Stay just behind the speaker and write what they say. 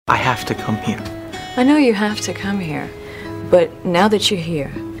I have to come here. I know you have to come here, but now that you're here,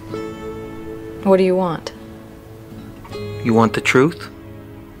 what do you want? You want the truth?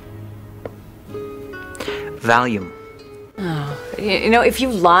 Valium. Oh, you know, if you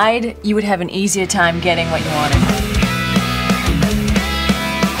lied, you would have an easier time getting what you wanted.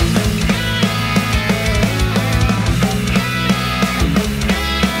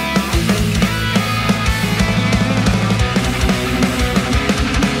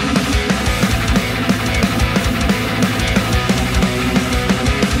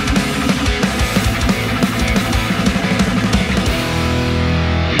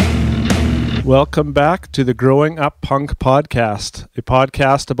 Welcome back to the Growing Up Punk Podcast, a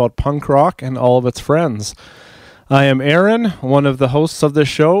podcast about punk rock and all of its friends. I am Aaron, one of the hosts of this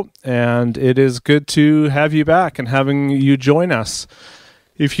show, and it is good to have you back and having you join us.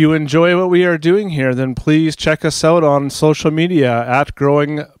 If you enjoy what we are doing here, then please check us out on social media at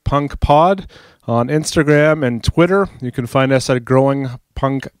Growing Punk Pod on Instagram and Twitter. You can find us at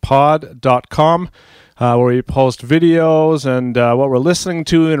growingpunkpod.com. Where we post videos and what we're listening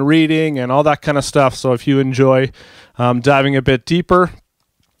to and reading and all that kind of stuff. So if you enjoy diving a bit deeper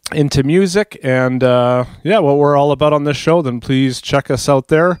into music and what we're all about on this show, then please check us out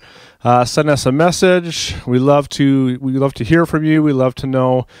there. Send us a message. We love to hear from you. We love to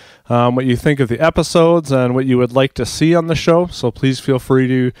know what you think of the episodes and what you would like to see on the show. So please feel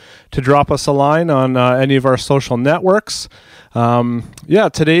free to drop us a line on any of our social networks.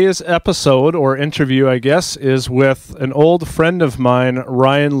 Today's episode or interview, I guess, is with an old friend of mine,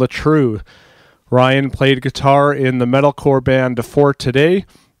 Ryan Leitru. Ryan played guitar in the metalcore band For Today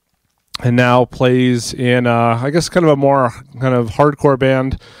and now plays in, kind of a more kind of hardcore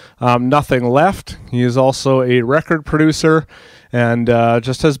band, Nothing Left. He is also a record producer and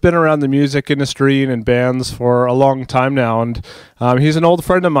just has been around the music industry and in bands for a long time now. And he's an old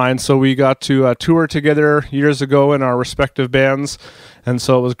friend of mine, so we got to tour together years ago in our respective bands. And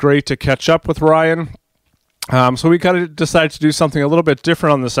so it was great to catch up with Ryan. So we kind of decided to do something a little bit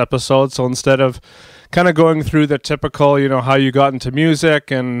different on this episode. So instead of kind of going through the typical, how you got into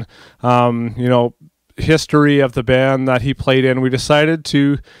music and, history of the band that he played in, we decided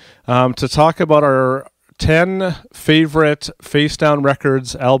to talk about our 10 favorite Facedown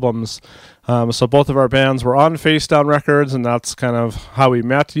Records albums. So both of our bands were on Facedown Records, and that's kind of how we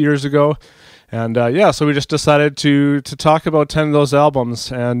met years ago. And so we just decided to talk about 10 of those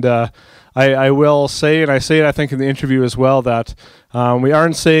albums. And I will say, and I say it I think in the interview as well, that we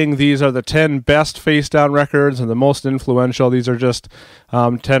aren't saying these are the 10 best Facedown records and the most influential. These are just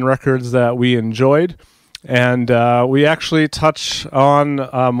 10 records that we enjoyed. And we actually touch on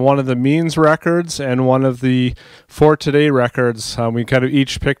one of the Means records and one of the For Today records. We kind of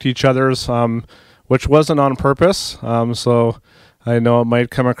each picked each other's, which wasn't on purpose. So I know it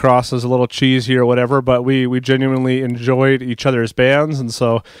might come across as a little cheesy or whatever, but we genuinely enjoyed each other's bands. And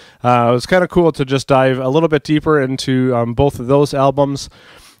so it was kind of cool to just dive a little bit deeper into both of those albums.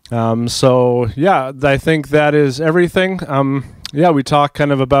 I think that is everything. We talk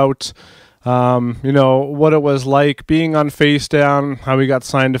kind of about what it was like being on Facedown, how we got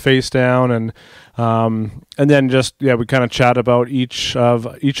signed to Facedown, and then just we kind of chat about each of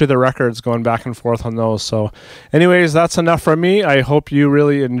the records, going back and forth on those. So anyways, that's enough from me. I hope you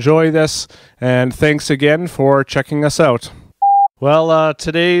really enjoy this, and thanks again for checking us out. Well,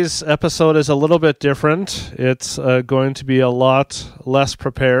 today's episode is a little bit different. It's going to be a lot less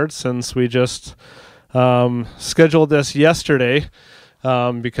prepared since we just scheduled this yesterday.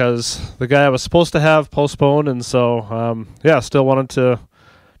 Because the guy I was supposed to have postponed, and so still wanted to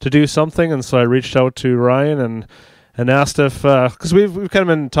do something, and so I reached out to Ryan and asked if because we've kind of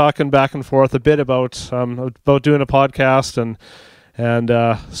been talking back and forth a bit about doing a podcast, and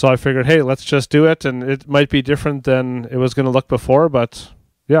so I figured, hey, let's just do it, and it might be different than it was going to look before, but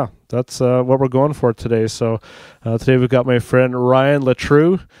yeah, that's what we're going for today. So today we've got my friend Ryan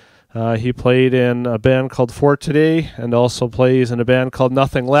Leitru. He played in a band called For Today and also plays in a band called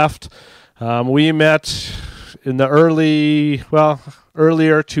Nothing Left. We met in the earlier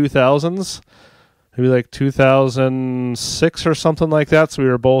 2000s, maybe like 2006 or something like that. So we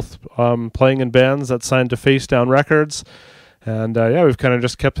were both playing in bands that signed to Facedown Records. And we've kind of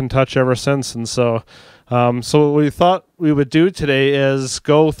just kept in touch ever since. And so what we thought we would do today is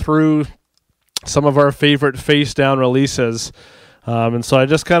go through some of our favorite Facedown releases. And so I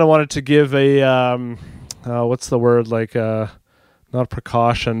just kind of wanted to give a, what's the word, like not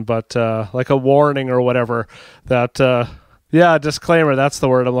precaution, but like a warning or whatever that, disclaimer, that's the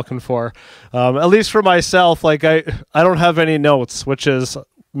word I'm looking for. At least for myself, like I don't have any notes, which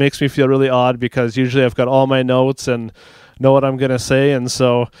makes me feel really odd because usually I've got all my notes and know what I'm going to say. And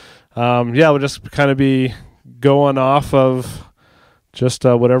so, we'll just kind of be going off of just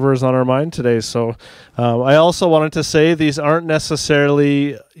whatever is on our mind today. So I also wanted to say these aren't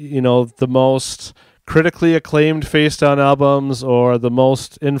necessarily, the most critically acclaimed Facedown albums or the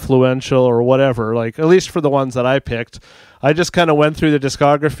most influential or whatever, like at least for the ones that I picked. I just kind of went through the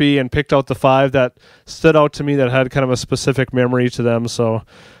discography and picked out the 5 that stood out to me that had kind of a specific memory to them. So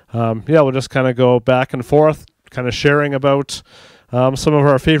we'll just kind of go back and forth, kind of sharing about some of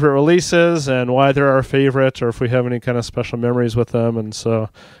our favorite releases and why they're our favorite, or if we have any kind of special memories with them. And so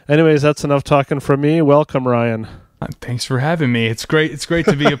anyways, that's enough talking from me. Welcome, Ryan. Thanks for having me. It's great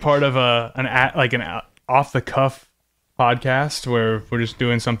to be a part of an off the cuff podcast where we're just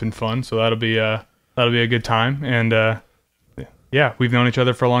doing something fun. So that'll be a good time. And we've known each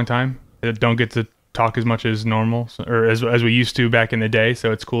other for a long time. Don't get to talk as much as normal or as we used to back in the day.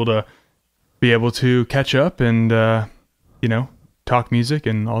 So it's cool to be able to catch up and talk music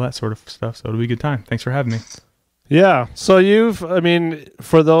and all that sort of stuff. So it'll be a good time. Thanks for having me. Yeah. So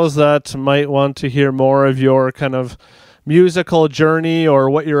for those that might want to hear more of your kind of musical journey or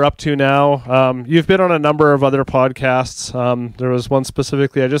what you're up to now, you've been on a number of other podcasts. There was one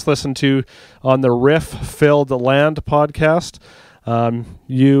specifically I just listened to on the Riff-Filled Land podcast.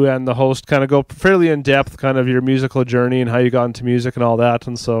 You and the host kind of go fairly in depth kind of your musical journey and how you got into music and all that.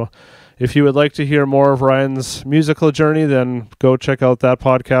 And so if you would like to hear more of Ryan's musical journey, then go check out that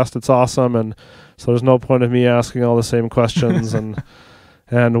podcast. It's awesome. And so there's no point of me asking all the same questions and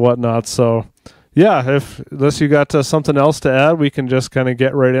whatnot. So unless you got something else to add, we can just kind of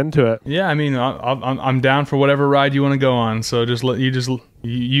get right into it. Yeah, I mean, I'm down for whatever ride you want to go on. So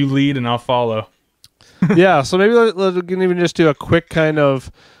you lead and I'll follow. Yeah, so maybe we can even just do a quick kind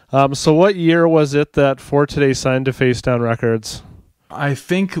of. So what year was it that For Today signed to Facedown Records? I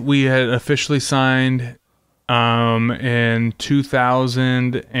think we had officially signed in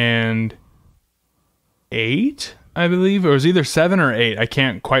 2008, I believe. It was either 7 or 8. I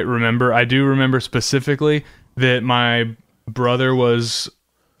can't quite remember. I do remember specifically that my brother was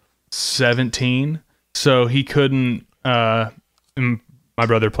 17, so he couldn't. My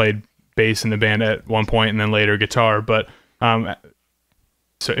brother played bass in the band at one point, and then later guitar. But so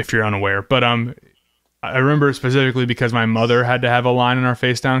if you're unaware, but I remember specifically because my mother had to have a line in our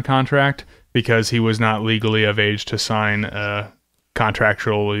Facedown contract because he was not legally of age to sign a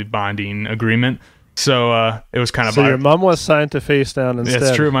contractually binding agreement. So it was kind of. So your mom was signed to Facedown instead.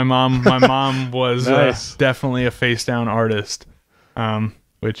 It's true. My mom was nice. Definitely a Facedown artist.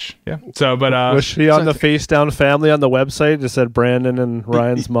 Which So, but was she on the Facedown family on the website? It said Brandon and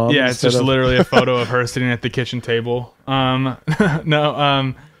Ryan's mom. Yeah, it's just literally a photo of her sitting at the kitchen table.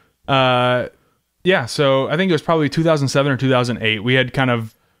 Yeah, so I think it was probably 2007 or 2008. We had kind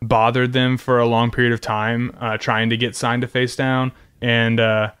of bothered them for a long period of time trying to get signed to Facedown, and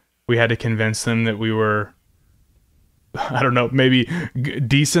we had to convince them that we were, I don't know, maybe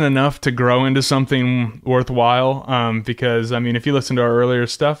decent enough to grow into something worthwhile. Because, I mean, if you listen to our earlier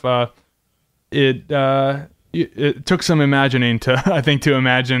stuff, it took some imagining to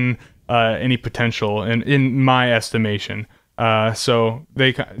imagine any potential in my estimation. So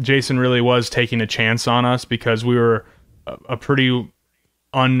Jason really was taking a chance on us because we were a pretty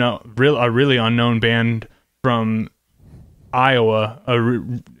really unknown band from Iowa,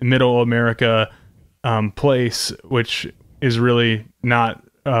 middle America place, which is really not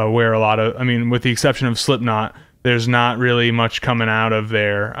where a lot of, I mean, with the exception of Slipknot, there's not really much coming out of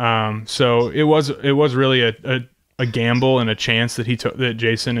there. So it was really a gamble and a chance that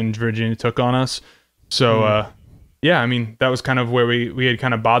Jason and Virginia took on us. So I mean, that was kind of where we had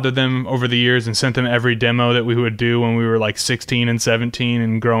kind of bothered them over the years and sent them every demo that we would do when we were like 16 and 17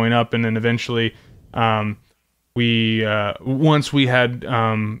 and growing up. And then eventually, once we had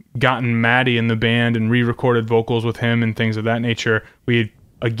gotten Maddie in the band and re-recorded vocals with him and things of that nature, we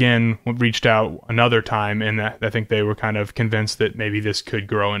again reached out another time, and I think they were kind of convinced that maybe this could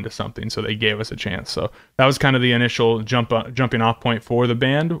grow into something, so they gave us a chance. So that was kind of the initial jumping off point for the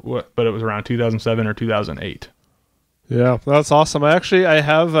band, but it was around 2007 or 2008. Yeah, that's awesome. I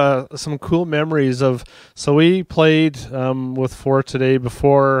have some cool memories of. So we played with For Today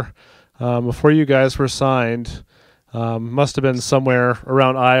before you guys were signed. Must have been somewhere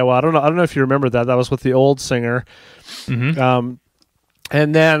around Iowa. I don't know if you remember that. That was with the old singer. Mm-hmm.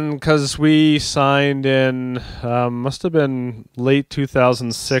 And then because we signed in, must have been late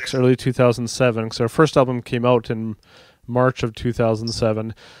 2006, early 2007. Because our first album came out in March of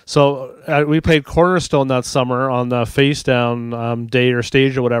 2007. So we played Cornerstone that summer on the Facedown day or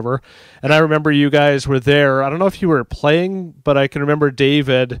stage or whatever. And I remember you guys were there. I don't know if you were playing, but I can remember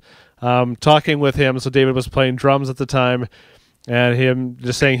David talking with him. So David was playing drums at the time, and him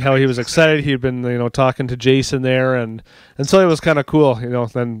just saying how he was excited. He'd been, talking to Jason there, and so it was kind of cool.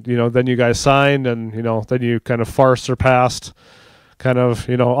 Then you guys signed, and then you kind of far surpassed kind of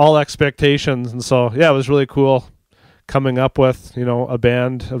all expectations, and so yeah, it was really cool coming up with a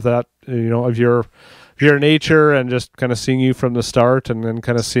band of that of your nature, and just kind of seeing you from the start, and then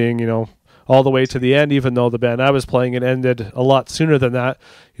kind of seeing all the way to the end. Even though the band I was playing, it ended a lot sooner than that,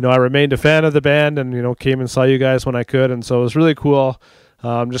 I remained a fan of the band, and came and saw you guys when I could, and so it was really cool.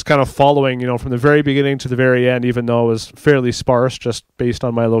 Just kind of following from the very beginning to the very end, even though it was fairly sparse just based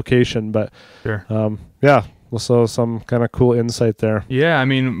on my location. But sure. Yeah, so some kind of cool insight there. Yeah, I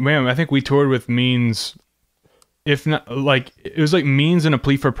mean, man, I think we toured with Means, if not, like, it was like Means and A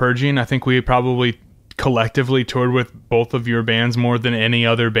Plea for Purging. I think we probably collectively toured with both of your bands more than any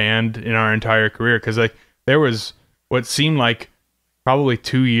other band in our entire career, because like there was what seemed like probably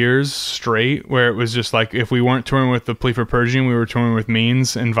 2 years straight where it was just like, if we weren't touring with The Plea for Purging, we were touring with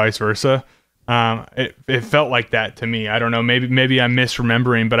Means, and vice versa. It felt like that to me. I don't know, maybe I'm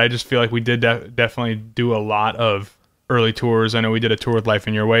misremembering, but I just feel like we did definitely do a lot of early tours. I know we did a tour with Life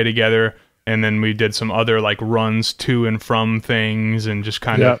in Your Way together, and then we did some other like runs to and from things, and just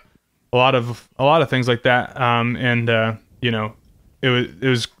kind of a lot of things like that. It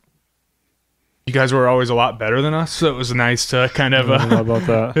was you guys were always a lot better than us, so it was nice to kind of how about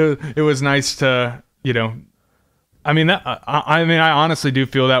that? It was nice to I mean, I honestly do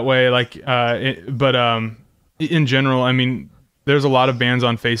feel that way. Like, but in general, I mean, there's a lot of bands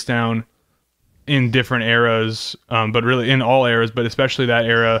on Facedown in different eras, but really in all eras, but especially that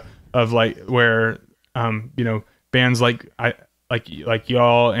era of like where, bands like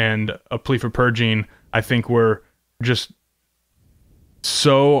y'all and A Plea for Purging, I think were just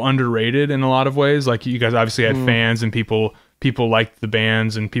so underrated in a lot of ways. Like, you guys obviously had fans, and people liked the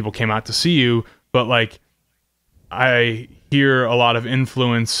bands, and people came out to see you, but like, I hear a lot of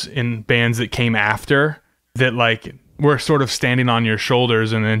influence in bands that came after that, like, were sort of standing on your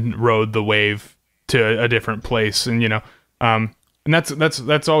shoulders and then rode the wave to a different place. And, and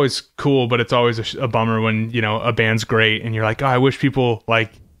that's always cool, but it's always a bummer when, a band's great and you're like, oh, I wish people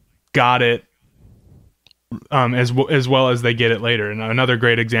like got it as well as they get it later. And another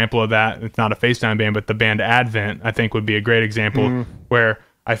great example of that, it's not a Facedown band, but the band Advent, I think, would be a great example where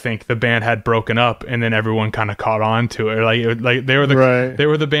I think the band had broken up, and then everyone kind of caught on to it. Like they were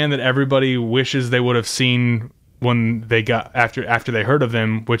the band that everybody wishes they would have seen when they got after they heard of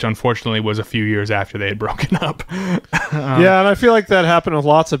them, which unfortunately was a few years after they had broken up. Yeah, and I feel like that happened with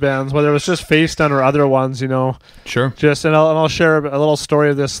lots of bands, whether it was just Facedown or other ones. Sure. Just and I'll share a little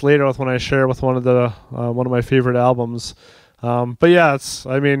story of this later when I share with one of my favorite albums. But yeah,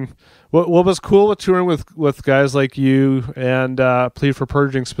 What was cool with touring with guys like you and Plea for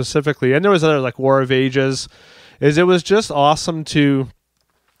Purging specifically, and there was other like War of Ages, is it was just awesome to,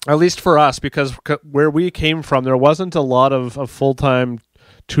 at least for us, because where we came from, there wasn't a lot of full-time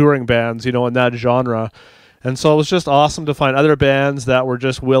touring bands, in that genre. And so it was just awesome to find other bands that were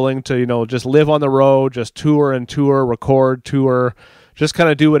just willing to, just live on the road, just tour and tour, record, tour, just kind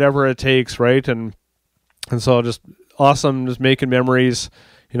of do whatever it takes, right? And so just awesome, just making memories,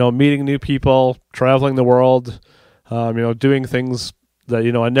 meeting new people, traveling the world, doing things that,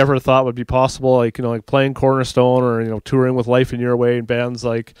 I never thought would be possible, like playing Cornerstone, or, touring with Life in Your Way, and bands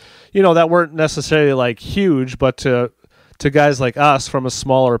like, that weren't necessarily like huge, but to guys like us from a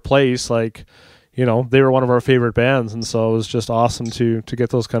smaller place, like, they were one of our favorite bands. And so it was just awesome to get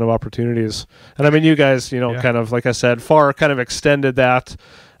those kind of opportunities. And I mean, you guys, kind of, like I said, far kind of extended that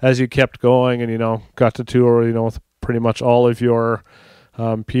as you kept going, and, got to tour, with pretty much all of your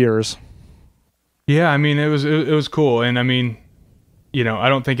peers. Yeah, I mean, it was cool. And I mean, I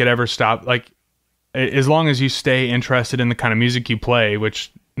don't think it ever stopped. Like, as long as you stay interested in the kind of music you play,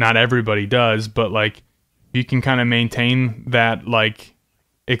 which not everybody does, but like, you can kind of maintain that like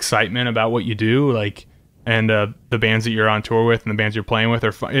excitement about what you do, like, and the bands that you're on tour with and the bands you're playing with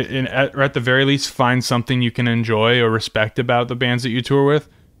are or at the very least find something you can enjoy or respect about the bands that you tour with.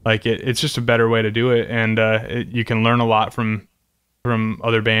 Like, it's just a better way to do it. And you can learn a lot from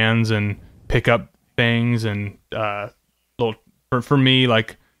other bands and pick up things. And for me,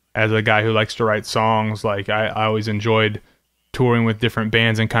 like, as a guy who likes to write songs, like, I always enjoyed touring with different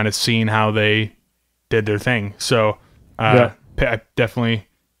bands and kind of seeing how they did their thing. So I definitely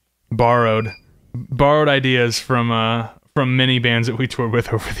borrowed ideas from many bands that we toured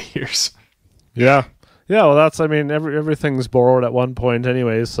with over the years. Yeah, well, that's, I mean, everything's borrowed at one point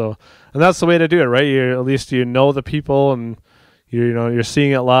anyways, so, and that's the way to do it, right? At least the people, and you're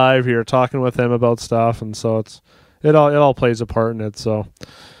seeing it live, you're talking with them about stuff, and so it all plays a part in it. So,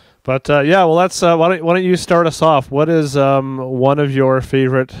 But yeah, well, let's why don't you start us off? What is one of your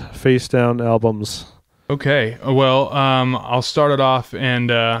favorite Facedown albums? Okay, well, I'll start it off, and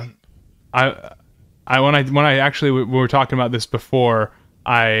when I actually we were talking about this before,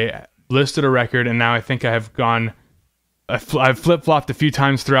 I listed a record, and now I think I have gone. I've flip flopped a few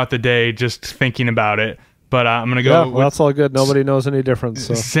times throughout the day just thinking about it. But I'm gonna go. Yeah, well, that's all good. Nobody knows any difference.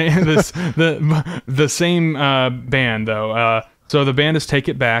 So. The same band though. So the band is Take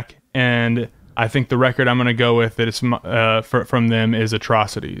It Back, and I think the record I'm gonna go with that is from them is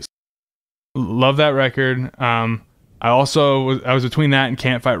Atrocities. Love that record. I was between that and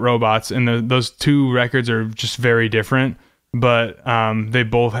Can't Fight Robots, and those two records are just very different. But they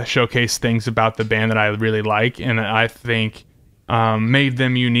both showcase things about the band that I really like, and I think. Made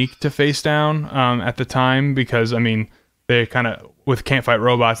them unique to Facedown at the time, because I mean they kind of with Can't Fight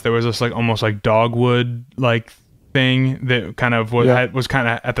Robots there was this like almost like dogwood like thing that kind of was kind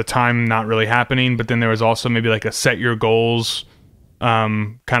of at the time not really happening, but then there was also maybe like a Set Your Goals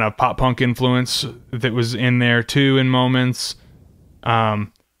kind of pop punk influence that was in there too in moments,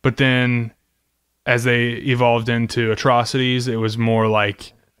 but then as they evolved into Atrocities it was more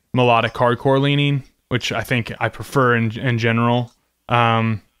like melodic hardcore leaning, which I think I prefer in general.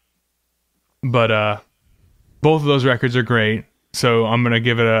 But both of those records are great, so I'm gonna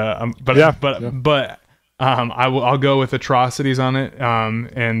give it a. I'll go with Atrocities on it.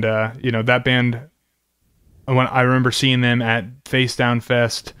 And that band. When I remember seeing them at Facedown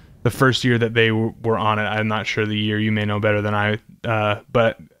Fest the first year that they were on it. I'm not sure the year. You may know better than I.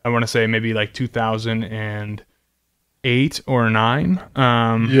 But I want to say maybe like 2008 or 9.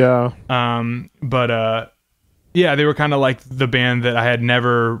 Yeah, they were kind of like the band that I had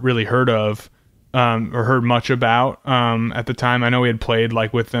never really heard of or heard much about at the time. I know we had played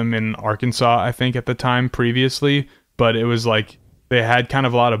like with them in Arkansas, I think, at the time previously, but it was like they had kind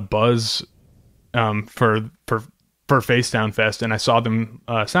of a lot of buzz for Facedown Fest, and I saw them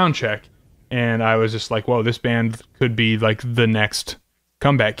sound check, and I was just like, whoa, this band could be like the next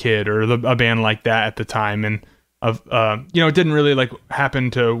Comeback Kid or a band like that at the time. And it didn't really like happen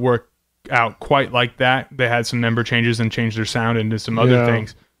to work out quite like that. They had some member changes and changed their sound and did some other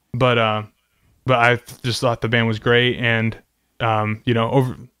things, but I just thought the band was great. And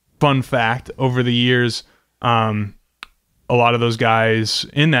fun fact, over the years a lot of those guys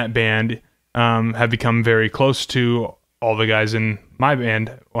in that band have become very close to all the guys in my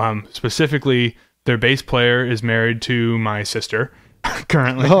band. Specifically their bass player is married to my sister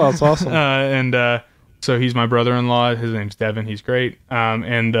currently. Oh, that's awesome. So he's my brother-in-law. His name's Devin. He's great.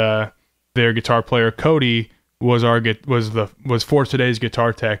 Their guitar player Cody was For Today's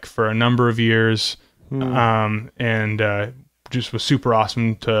guitar tech for a number of years, and just was super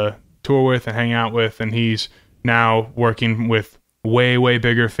awesome to tour with and hang out with. And he's now working with way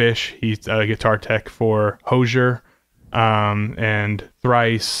bigger fish. He's a guitar tech for Hosier, and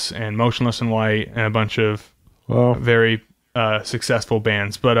Thrice, and Motionless in White, and a bunch of very successful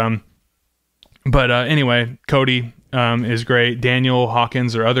bands. But anyway, Cody is great. Daniel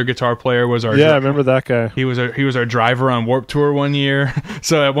Hawkins, our other guitar player, was our I remember that guy. He was our driver on Warped Tour one year.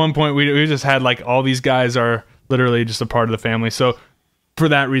 So at one point we just had like all these guys are literally just a part of the family. So for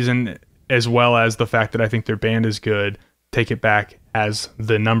that reason, as well as the fact that I think their band is good, Take It Back as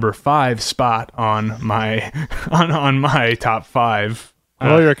the number 5 spot on my on my top 5.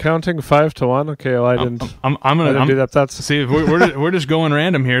 You're counting 5 to 1. Okay, well, I didn't do that. That's see, we're just going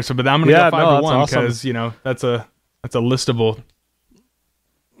random here. So, but I'm gonna go 5 to 1 because that's a listable.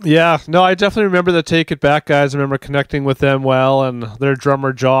 Yeah, no, I definitely remember the Take It Back guys. I remember connecting with them well, and their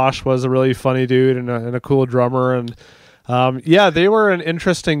drummer Josh was a really funny dude and a cool drummer. And they were an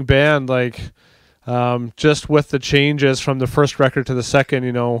interesting band. Like just with the changes from the first record to the second,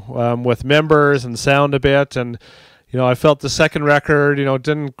 with members and sound a bit. And I felt the second record,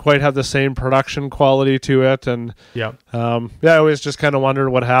 didn't quite have the same production quality to it, and I always just kind of wondered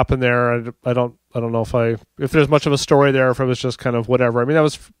what happened there. I don't know if there's much of a story there, if it was just kind of whatever. I mean, that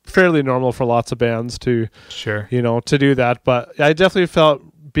was fairly normal for lots of bands to to do that, but I definitely felt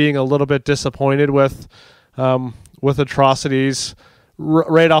being a little bit disappointed with Atrocities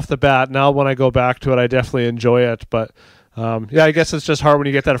right off the bat. Now when I go back to it, I definitely enjoy it, but I guess it's just hard when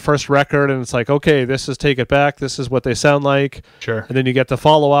you get that first record and it's like, okay, this is Take It Back, this is what they sound like. Sure. And then you get the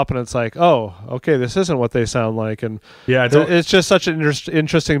follow-up and it's like, oh, okay, this isn't what they sound like. And it's just such an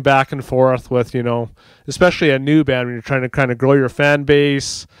interesting back and forth with, especially a new band when you're trying to kind of grow your fan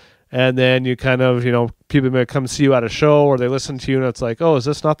base, and then you kind of, people may come see you at a show or they listen to you and it's like, oh, is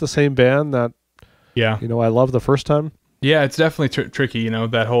this not the same band that I loved the first time? Yeah, it's definitely tricky,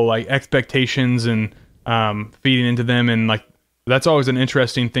 that whole like expectations and feeding into them, and like that's always an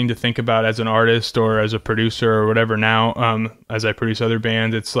interesting thing to think about as an artist or as a producer or whatever. Now, as I produce other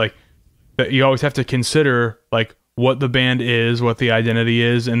bands, it's like that you always have to consider like what the band is, what the identity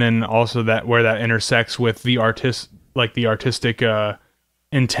is, and then also that where that intersects with the artistic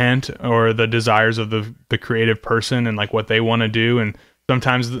intent or the desires of the creative person and like what they want to do. And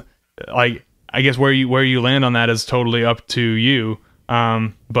sometimes like I guess where you land on that is totally up to you.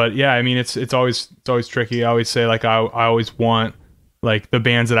 But yeah, I mean it's always tricky. I always say like I always want like the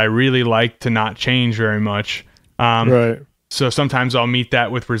bands that I really like to not change very much. Right. So sometimes I'll meet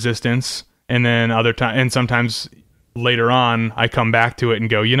that with resistance, and then and sometimes later on I come back to it and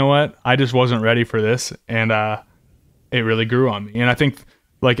go, you know what? I just wasn't ready for this, and it really grew on me. And I think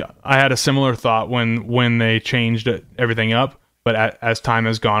like I had a similar thought when they changed everything up, but as time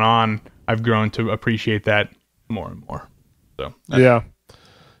has gone on, I've grown to appreciate that more and more. So yeah.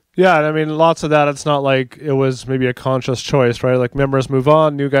 Yeah, and I mean, lots of that, it's not like it was maybe a conscious choice, right? Like members move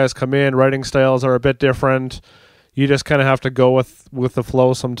on, new guys come in, writing styles are a bit different. You just kind of have to go with the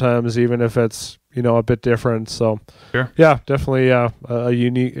flow sometimes, even if it's, you know, a bit different. So sure. Yeah, definitely a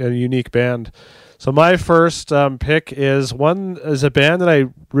unique band. So my first pick is a band that I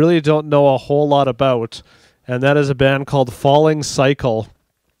really don't know a whole lot about, and that is a band called Falling Cycle,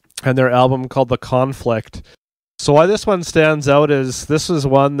 and their album called The Conflict. So why this one stands out is this is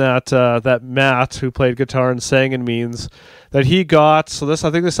one that Matt, who played guitar and sang in Means, that he got. So I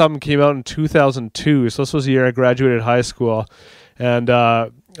think this album came out in 2002. So this was the year I graduated high school, and I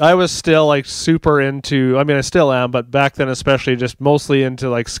was still like super into. I mean, I still am, but back then especially, just mostly into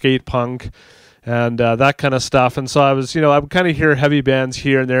like skate punk and that kind of stuff. And so I was, you know, I would kind of hear heavy bands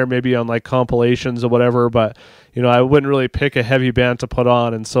here and there, maybe on like compilations or whatever, but you know, I wouldn't really pick a heavy band to put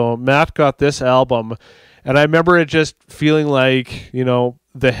on. And so Matt got this album. And I remember it just feeling like, you know,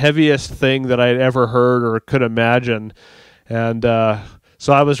 the heaviest thing that I'd ever heard or could imagine. And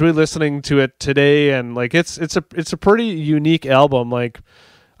so I was re-listening to it today, and like it's a pretty unique album. Like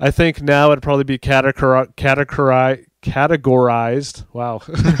I think now it'd probably be categorized, wow,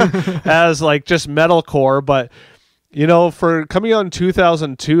 as like just metalcore, but you know, for coming out in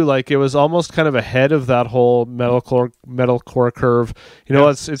 2002, like it was almost kind of ahead of that whole metalcore curve. You know,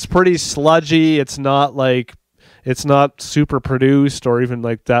 it's pretty sludgy. It's not super produced or even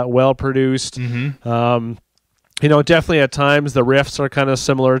like that well produced. Mm-hmm. You know, definitely at times the riffs are kind of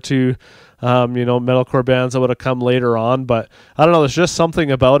similar to, you know, metalcore bands that would have come later on. But I don't know, there's just something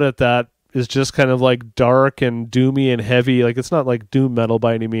about it that is just kind of like dark and doomy and heavy. Like it's not like doom metal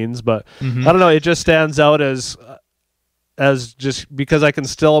by any means, but I don't know, it just stands out as just because I can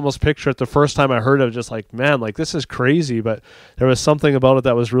still almost picture it the first time I heard it, just like, man, like this is crazy, but there was something about it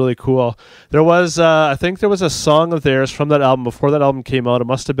that was really cool. There was, I think there was a song of theirs from that album before that album came out. It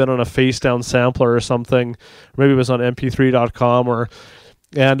must have been on a Facedown sampler or something. Maybe it was on mp3.com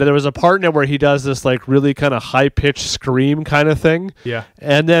and there was a part in it where he does this like really kind of high-pitched scream kind of thing. Yeah.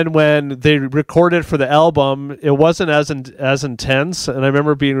 And then when they recorded for the album, it wasn't as intense. And I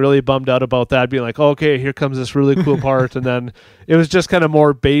remember being really bummed out about that, being like, oh, okay, here comes this really cool part. And then it was just kind of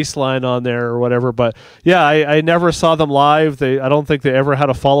more bass line on there or whatever. But yeah, I never saw them live. I don't think they ever had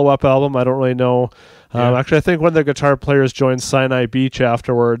a follow-up album. I don't really know. Actually, I think one of the guitar players joined Sinai Beach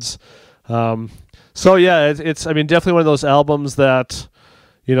afterwards. So yeah, it's I mean, definitely one of those albums that,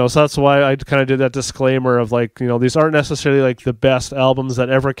 you know, so that's why I kind of did that disclaimer of like, you know, these aren't necessarily like the best albums that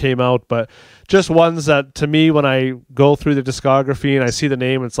ever came out, but just ones that to me, when I go through the discography and I see the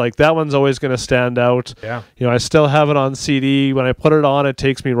name, it's like that one's always going to stand out. Yeah. You know, I still have it on CD. When I put it on, it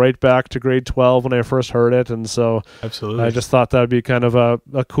takes me right back to grade 12 when I first heard it. And so absolutely, I just thought that would be kind of a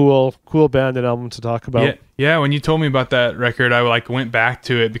cool band and album to talk about. Yeah. When you told me about that record, I like went back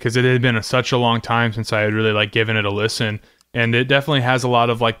to it because it had been such a long time since I had really like given it a listen. And it definitely has a lot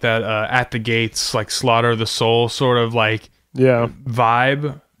of like that At the Gates, like Slaughter of the Soul sort of like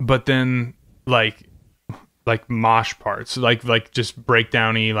vibe, but then like mosh parts, like just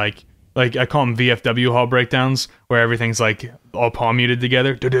breakdowny, like I call them VFW hall breakdowns where everything's like all palm muted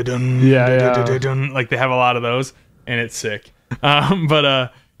together. Like they have a lot of those, and it's sick.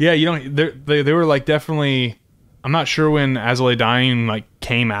 But yeah, you know, they were like definitely. I'm not sure when As I Lay Dying like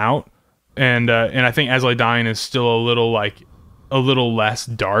came out. And I think As I Lay Dying is still a little less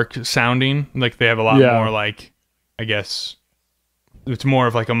dark sounding. Like they have a lot more like, I guess it's more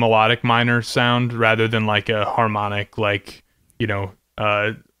of like a melodic minor sound rather than like a harmonic, like, you know,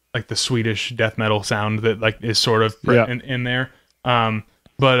 like the Swedish death metal sound that like is sort of in there.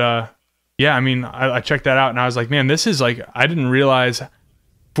 But yeah, I mean, I checked that out and I was like, man, this is like, I didn't realize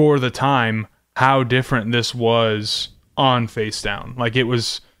for the time how different this was on Facedown. Like it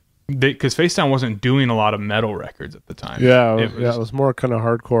was because Facedown wasn't doing a lot of metal records at the time. Yeah, it was more kind of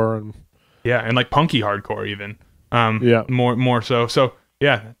hardcore and like punky hardcore even. More so. So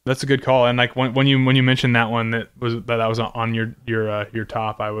yeah, that's a good call. And like when you mentioned that one that was on your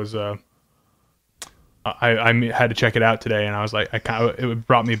top, I was I had to check it out today, and I was like, it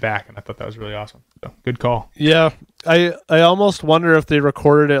brought me back, and I thought that was really awesome. So good call. Yeah, I almost wonder if they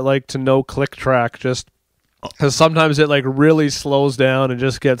recorded it like to no click track, just because sometimes it like really slows down and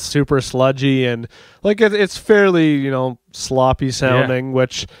just gets super sludgy, and like it's fairly sloppy sounding,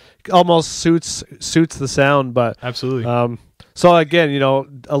 which almost suits the sound. But absolutely. So again,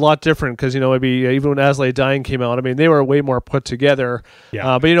 a lot different because maybe even when As Lay Dying came out, I mean they were way more put together.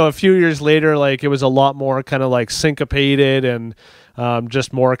 Yeah. But a few years later, like it was a lot more kind of like syncopated and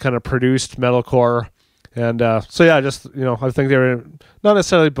just more kind of produced metalcore. And so yeah, just I think they were not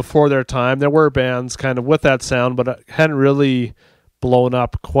necessarily before their time. There were bands kind of with that sound, but it hadn't really blown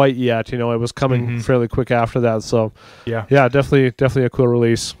up quite yet. It was coming fairly quick after that. So yeah, definitely a cool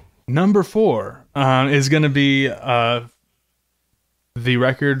release. Number 4 is going to be the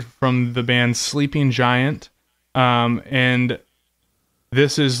record from the band Sleeping Giant, and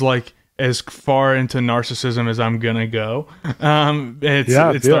this is like as far into narcissism as I'm gonna go.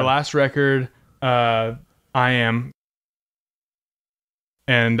 It's their last record, I Am,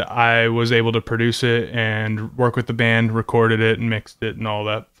 and I was able to produce it and work with the band, recorded it and mixed it and all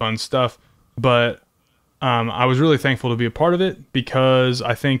that fun stuff. But I was really thankful to be a part of it because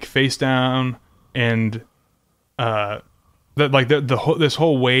I think Facedown and this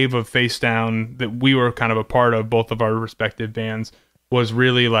whole wave of Facedown that we were kind of a part of, both of our respective bands, was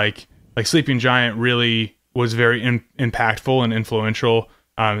really like Sleeping Giant really was very impactful and influential,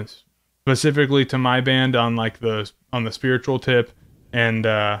 specifically to my band on the spiritual tip. And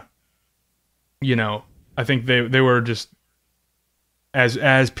I think they were just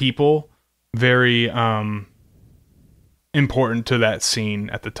as people very important to that scene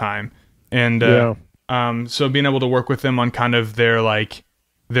at the time. And so being able to work with them on kind of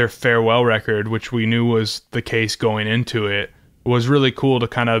their farewell record, which we knew was the case going into it, was really cool to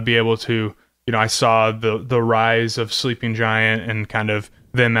kind of be able to, I saw the rise of Sleeping Giant and kind of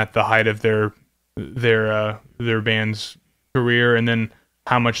them at the height of their band's career, and then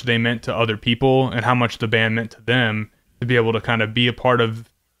how much they meant to other people and how much the band meant to them. To be able to kind of be a part of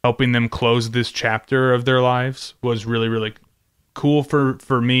helping them close this chapter of their lives was really, really cool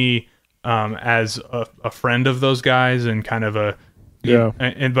for me. As a friend of those guys and kind of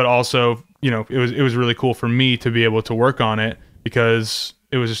but also it was really cool for me to be able to work on it because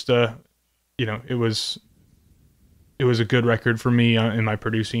it was just it was a good record for me in my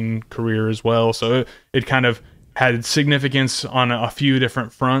producing career as well. So it kind of had significance on a few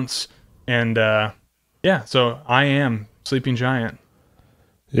different fronts. And so I Am Sleeping Giant.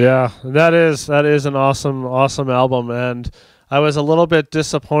 Yeah, that is an awesome album, and I was a little bit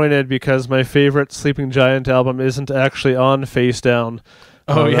disappointed because my favorite Sleeping Giant album isn't actually on Facedown.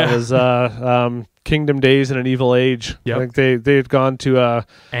 That was Kingdom Days in an Evil Age. Yep. I think they had gone to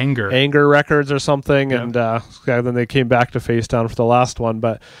Anger Records or something, and then they came back to Facedown for the last one.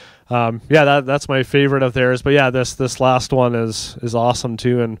 But that's my favorite of theirs. But yeah, this last one is awesome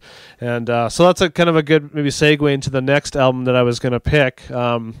too, and so that's a kind of a good maybe segue into the next album that I was going to pick,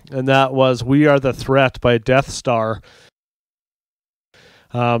 and that was We Are the Threat by Death Star.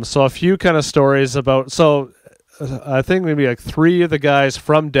 So a few kind of stories about, I think maybe like 3 of the guys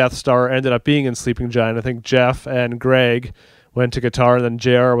from Death Star ended up being in Sleeping Giant. I think Jeff and Greg went to guitar, and then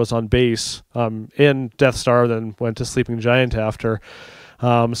JR was on bass in Death Star, then went to Sleeping Giant after.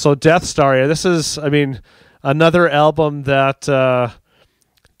 So Death Star, this is, another album that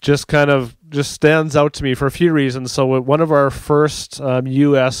just stands out to me for a few reasons. So one of our first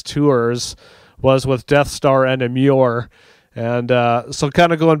U.S. tours was with Death Star and Amur. And so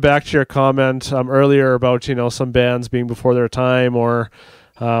kind of going back to your comment earlier about, some bands being before their time or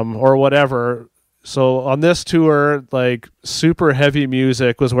whatever. So on this tour, like super heavy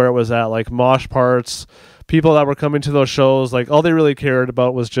music was where it was at, like mosh parts, people that were coming to those shows, like all they really cared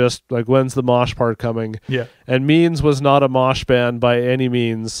about was just like, when's the mosh part coming? Yeah. And Means was not a mosh band by any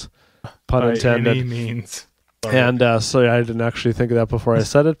means, pun intended. By any means. And so I didn't actually think of that before I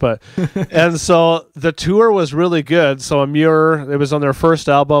said it, but and so the tour was really good. So Amur, it was on their first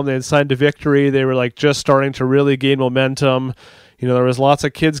album. They had signed to Victory. They were like just starting to really gain momentum. There was lots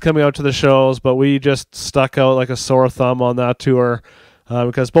of kids coming out to the shows, but we just stuck out like a sore thumb on that tour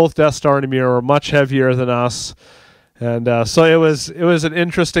because both Death Star and Amur were much heavier than us. And so it was an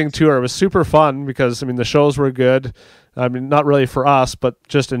interesting tour. It was super fun because the shows were good. Not really for us, but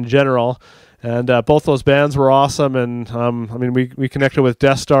just in general. And both those bands were awesome, and I mean, we connected with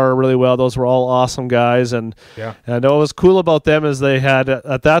Death Star really well. Those were all awesome guys, and what was cool about them is they had,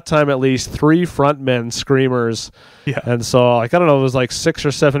 at that time at least, 3 frontmen screamers, and so like, I don't know, it was like 6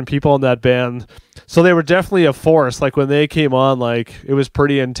 or 7 people in that band, so they were definitely a force. Like when they came on, like it was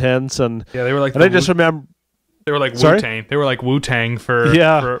pretty intense, and they were like, and I just remember they were like Wu-Tang. They were like Wu-Tang for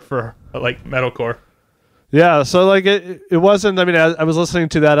like metalcore. Yeah, so like it wasn't, I mean, I was listening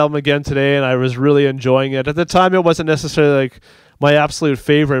to that album again today, and I was really enjoying it. At the time, it wasn't necessarily like my absolute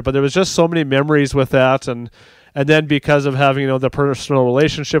favorite, but there was just so many memories with that, and then because of having, the personal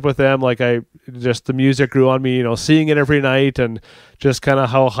relationship with them, like the music grew on me, seeing it every night, and just kind of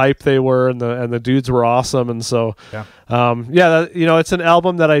how hyped they were, and the dudes were awesome, and so it's an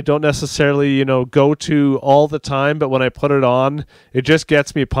album that I don't necessarily go to all the time, but when I put it on, it just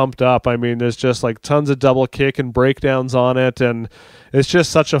gets me pumped up. I mean, there's just like tons of double kick and breakdowns on it, and it's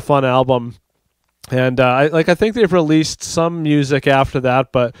just such a fun album. And I think they've released some music after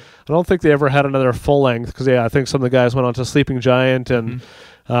that, but I don't think they ever had another full length, because I think some of the guys went on to Sleeping Giant, and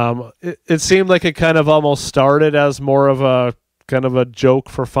it seemed like it kind of almost started as more of a kind of a joke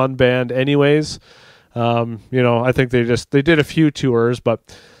for fun band anyways. I think they did a few tours,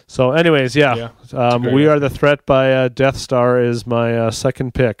 but so anyways, We Are the Threat by Death Star is my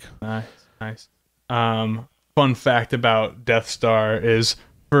second pick. Nice. Fun fact about Death Star is,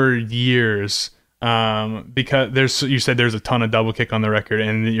 for years, because you said there's a ton of double kick on the record,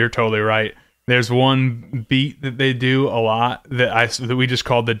 and you're totally right. There's one beat that they do a lot that we just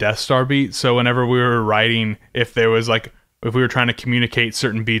called the Death Star beat. So whenever we were writing, if we were trying to communicate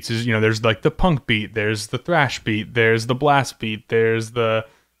certain beats, there's like the punk beat, there's the thrash beat, there's the blast beat, there's the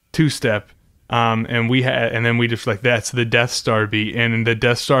 2-step, and then we just like, that's the Death Star beat, and the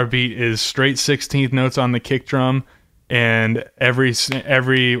Death Star beat is straight 16th notes on the kick drum, and every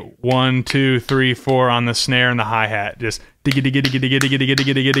 1, 2, 3, 4 on the snare and the hi-hat, just diggy diggy diggy diggy diggy diggy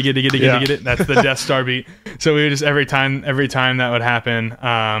diggy diggy diggy diggy diggy. That's the Death Star beat. So we would just every time that would happen,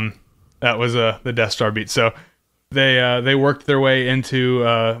 that was the Death Star beat. So they worked their way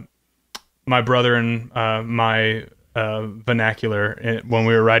into my brother and my vernacular when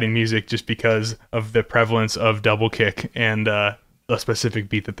we were writing music, just because of the prevalence of double kick and a specific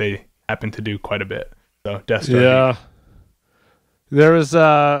beat that they happen to do quite a bit. So Death Star beat. There was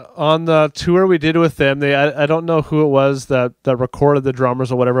on the tour we did with them, I don't know who it was that recorded the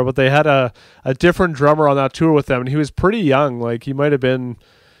drummers or whatever, but they had a different drummer on that tour with them, and he was pretty young. Like, he might have been,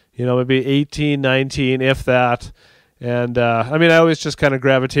 maybe 18, 19, if that. And I mean, I always just kind of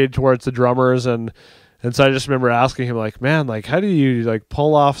gravitated towards the drummers, and so I just remember asking him, like, man, like, how do you like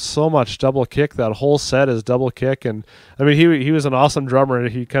pull off so much double kick? That whole set is double kick. And I mean, he was an awesome drummer,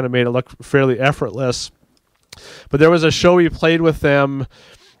 and he kind of made it look fairly effortless. But there was a show we played with them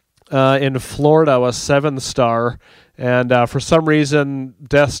in Florida, was 7th Star, and for some reason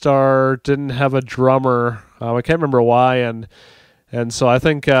Death Star didn't have a drummer. I can't remember why, and so I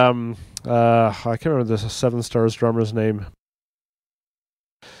think I can't remember the 7th Star's drummer's name.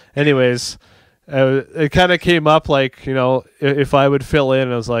 Anyways, it kind of came up like, if I would fill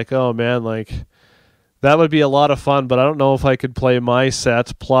in, I was like, oh man, like, that would be a lot of fun, but I don't know if I could play my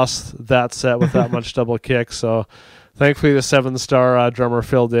set plus that set with that much double kick. So thankfully the 7th Star drummer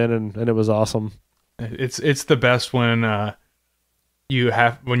filled in, and it was awesome. It's the best when you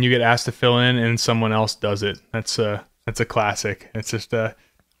get asked to fill in and someone else does it. That's a classic. It's just I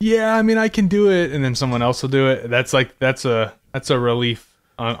mean, I can do it, and then someone else will do it. That's a relief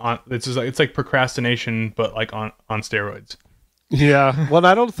on it's like procrastination, but like on steroids. Yeah. Well,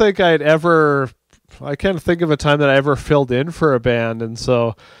 I don't think I can't think of a time that I ever filled in for a band, and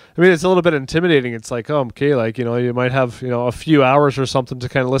so I mean, it's a little bit intimidating. It's like, oh, okay, like, you might have a few hours or something to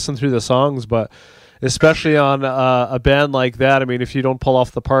kind of listen through the songs, but especially on a band like that, I mean, if you don't pull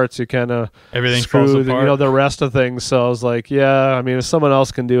off the parts, you kind of everything falls apart. The rest of things. So I was like, yeah, I mean, if someone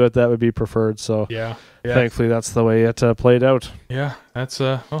else can do it, that would be preferred. So thankfully, that's the way it played out. Yeah, that's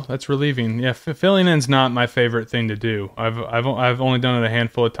relieving. Yeah, filling in's not my favorite thing to do. I've only done it a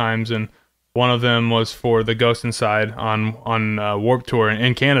handful of times, and one of them was for the Ghost Inside on Warped Tour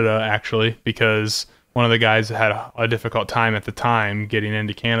in Canada, actually, because one of the guys had a difficult time at the time getting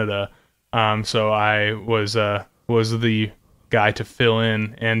into Canada. So I was the guy to fill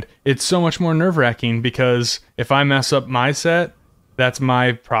in, and it's so much more nerve-wracking because if I mess up my set, that's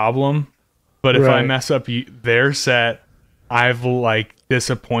my problem. But if I mess up their set, I've like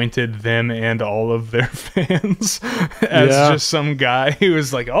disappointed them and all of their fans as just some guy who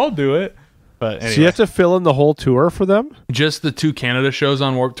was like, I'll do it. But anyway. So you have to fill in the whole tour for them? Just the 2 Canada shows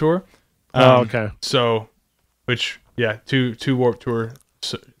on Warped Tour. Okay. So, two Warped Tour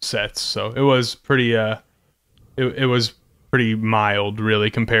sets. So it was pretty it was pretty mild, really,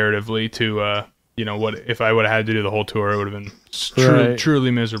 comparatively to what if I would have had to do the whole tour, it would have been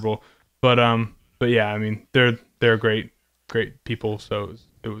truly miserable. But yeah, I mean they're great people, so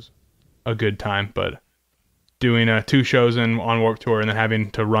it was a good time. But doing 2 shows on Warped Tour and then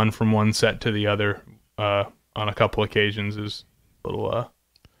having to run from one set to the other on a couple occasions is a little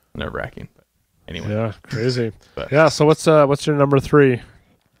nerve-wracking. But anyway, yeah, crazy. Yeah, so what's your number 3?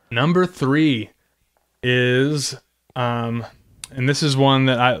 Number 3 is and this is one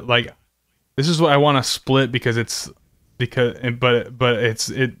that I like. This is what I want to split but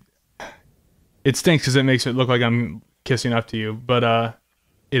it stinks because it makes it look like I'm kissing up to you. But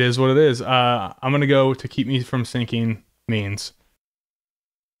it is what it is. I'm gonna go to Keep Me From Sinking Means.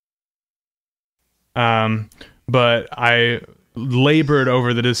 But I labored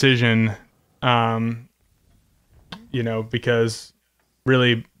over the decision, because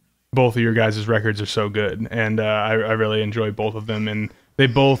really both of your guys' records are so good, and I really enjoy both of them, and they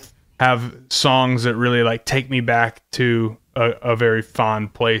both have songs that really like take me back to a very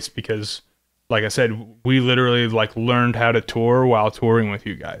fond place because, like I said, we literally like learned how to tour while touring with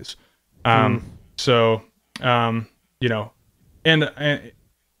you guys. So, and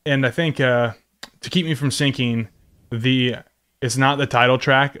I think To Keep Me From Sinking, it's not the title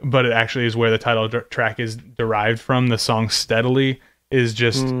track, but it actually is where the title track is derived from. The song Steadily is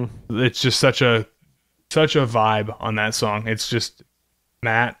just it's just such a vibe on that song. It's just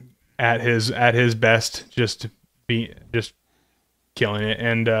Matt at his best, just killing it.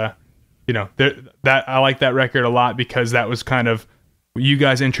 And that I like that record a lot because that was kind of, you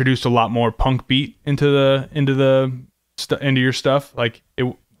guys introduced a lot more punk beat into your stuff. Like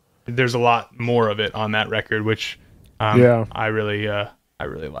there's a lot more of it on that record, which I really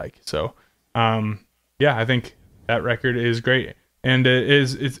like. So I think that record is great. And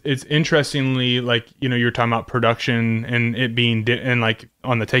it's interestingly, like, you're talking about production and it being and like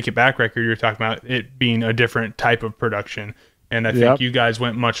on the Take It Back record, you're talking about it being a different type of production. And I think you guys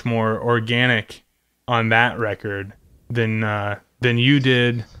went much more organic on that record than you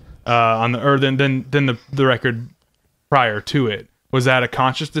did than the record prior to it. Was that a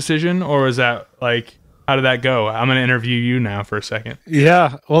conscious decision, or was that like, how did that go? I'm going to interview you now for a second.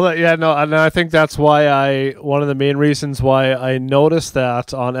 Yeah. Well, and I think that's why one of the main reasons why I noticed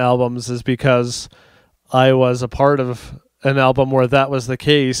that on albums is because I was a part of an album where that was the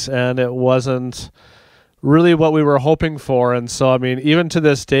case, and it wasn't really what we were hoping for. And so, I mean, even to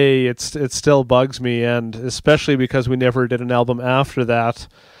this day, it still bugs me, and especially because we never did an album after that.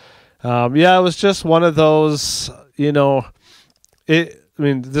 It was just one of those,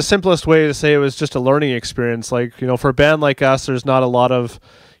 the simplest way to say it was just a learning experience. Like, for a band like us, there's not a lot of,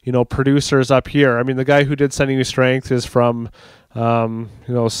 producers up here. I mean, the guy who did Sending You Strength is from,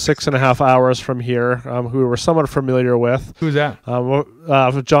 6.5 hours from here, who we're somewhat familiar with. Who's that?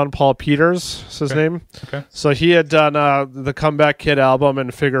 John Paul Peters is his name. Okay. So he had done the Comeback Kid album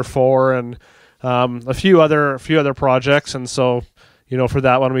and Figure 4 and a few other projects. And so, for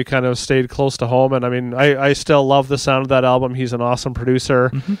that one, we kind of stayed close to home. And I mean, I still love the sound of that album. He's an awesome producer.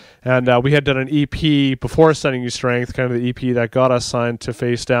 Mm-hmm. And we had done an EP before Sending You Strength, kind of the EP that got us signed to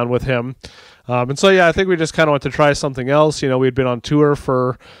Facedown with him. And so, I think we just kind of went to try something else. We'd been on tour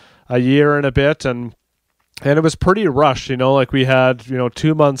for a year and a bit, and it was pretty rushed, like we had,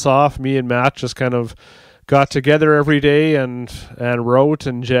 2 months off. Me and Matt just kind of got together every day and wrote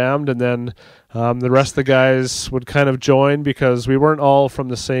and jammed, and then the rest of the guys would kind of join because we weren't all from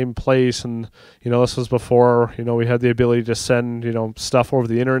the same place. And, this was before, we had the ability to send, stuff over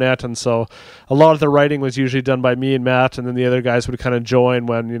the internet. And so a lot of the writing was usually done by me and Matt, and then the other guys would kind of join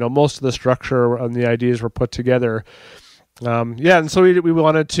when, most of the structure and the ideas were put together. And so we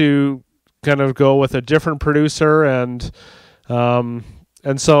wanted to kind of go with a different producer, and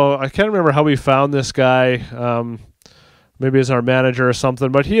so I can't remember how we found this guy, maybe as our manager or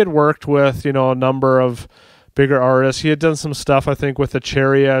something, but he had worked with, a number of bigger artists. He had done some stuff, I think, with the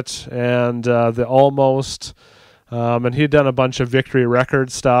Chariot and the Almost, and he had done a bunch of Victory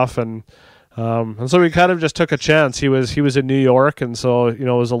Records stuff, and so we kind of just took a chance. He was in New York, and so, it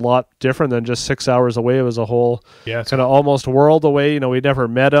was a lot different than just 6 hours away. It was a whole kind of almost world away. We'd never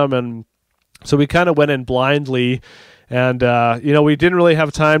met him, and so we kind of went in blindly. And, we didn't really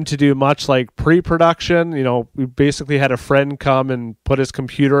have time to do much like pre-production. We basically had a friend come and put his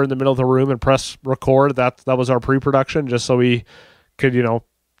computer in the middle of the room and press record. That was our pre-production, just so we could,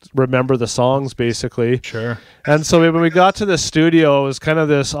 remember the songs, basically. Sure. And so when we got to the studio, it was kind of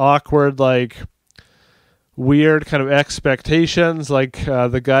this awkward, like, weird kind of expectations. Like,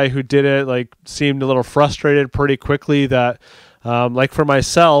 the guy who did it, like, seemed a little frustrated pretty quickly that Like for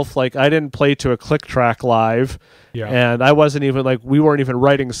myself, like I didn't play to a click track live. Yeah. And I wasn't even like, we weren't even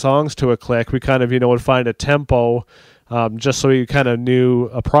writing songs to a click. We kind of, would find a tempo, just so we kind of knew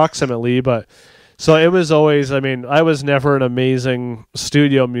approximately. But so it was always, I was never an amazing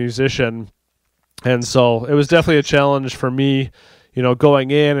studio musician. And so it was definitely a challenge for me,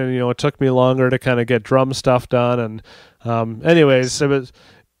 going in, and, it took me longer to kind of get drum stuff done. And anyways,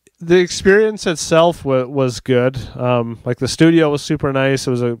 the experience itself was good. Like the studio was super nice.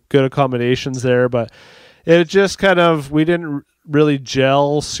 It was a good accommodations there, but it just kind of, we didn't really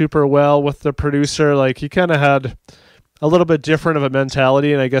gel super well with the producer. Like he kind of had a little bit different of a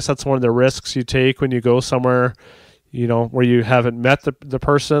mentality, and I guess that's one of the risks you take when you go somewhere, where you haven't met the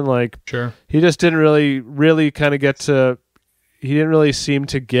person. Like, sure, he just didn't really kind of he didn't really seem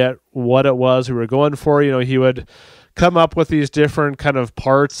to get what it was we were going for. He would come up with these different kind of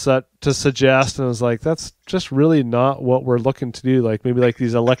parts to suggest, and I was like, that's just really not what we're looking to do. Like maybe like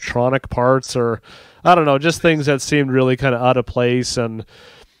these electronic parts, or I don't know, just things that seemed really kind of out of place. And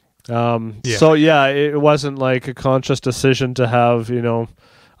so yeah, it wasn't like a conscious decision to have,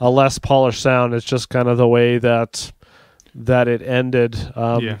 a less polished sound. It's just kind of the way that it ended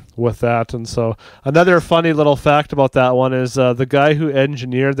with that. And so another funny little fact about that one is the guy who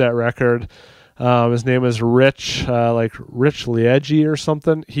engineered that record, his name is Rich Liegi or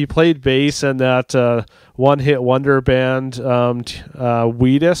something. He played bass in that one-hit wonder band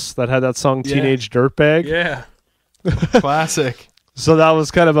Wheatus that had that song Teenage Dirtbag. Yeah. Classic. So that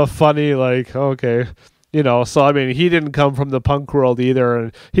was kind of a funny, like, okay, so he didn't come from the punk world either,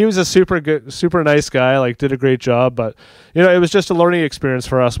 and he was a super nice guy, like did a great job, but it was just a learning experience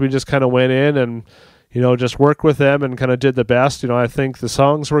for us. We just kind of went in and just worked with them and kind of did the best. I think the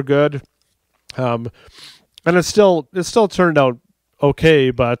songs were good. And it still turned out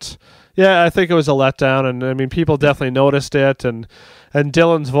okay, but yeah, I think it was a letdown, and people definitely noticed it, and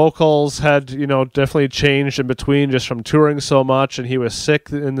Dylan's vocals had definitely changed in between just from touring so much, and he was sick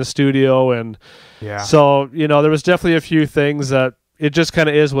in the studio, and so there was definitely a few things that it just kind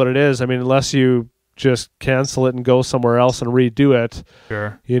of is what it is. Unless you just cancel it and go somewhere else and redo it,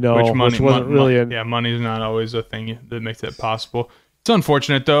 sure, which wasn't really money's not always a thing that makes it possible. It's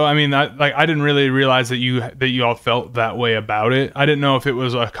unfortunate though. I didn't really realize that you all felt that way about it. I didn't know if it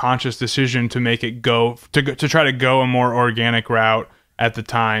was a conscious decision to make it to try to go a more organic route at the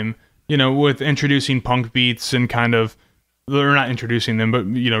time. With introducing punk beats and kind of, or not introducing them, but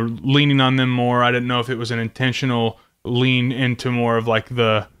leaning on them more. I didn't know if it was an intentional lean into more of like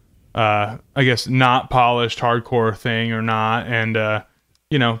the, I guess, not polished hardcore thing or not. And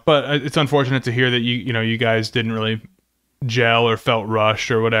but it's unfortunate to hear that you guys didn't really gel or felt rushed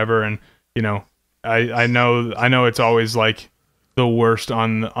or whatever. And I know it's always like the worst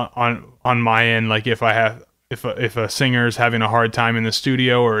on my end. Like if a singer's having a hard time in the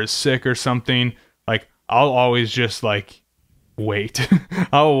studio or is sick or something, like I'll always just like wait.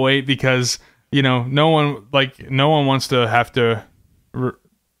 I'll wait because no one wants to have to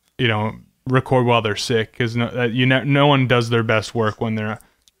record while they're sick, because no one does their best work when they're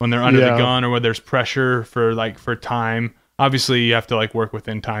under the gun, or when there's pressure for time. Obviously, you have to like work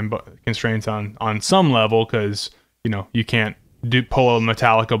within time constraints on some level, because you can't pull a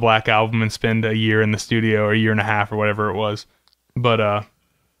Metallica Black Album and spend a year in the studio or a year and a half or whatever it was. But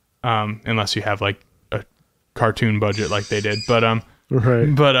unless you have like a cartoon budget like they did. But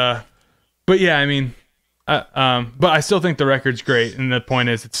right. But yeah, but I still think the record's great, and the point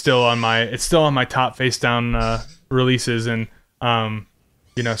is it's still on my top Facedown releases, and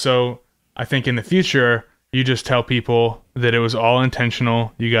so I think in the future, you just tell people that it was all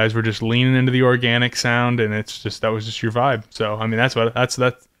intentional. You guys were just leaning into the organic sound, and that was just your vibe. So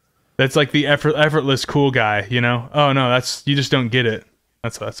that's like the effortless cool guy, Oh no, you just don't get it.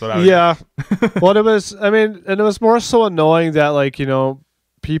 That's what I would Well, it was, and it was more so annoying that like,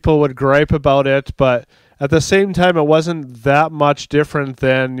 people would gripe about it, but at the same time, it wasn't that much different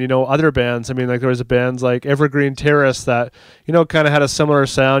than, other bands. Like there was bands like Evergreen Terrace that, kind of had a similar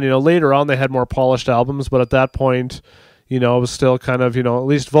sound. Later on they had more polished albums, but at that point, it was still kind of, at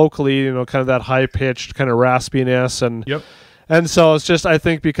least vocally, kind of that high pitched kind of raspiness. And, and so it's just, I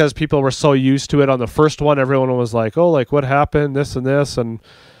think because people were so used to it on the first one, everyone was like, oh, like what happened, this and this. And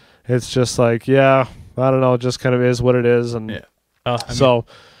it's just like, I don't know, it just kind of is what it is. And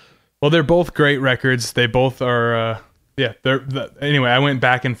well, they're both great records. They both are, anyway, I went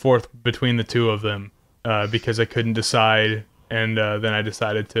back and forth between the two of them because I couldn't decide, and then I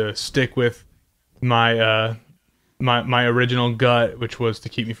decided to stick with my my original gut, which was To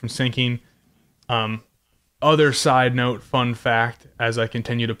Keep Me From Sinking. Other side note, fun fact, as I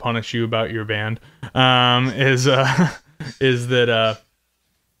continue to punish you about your band, is is that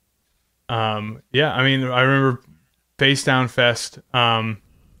yeah, I mean, I remember Facedown Fest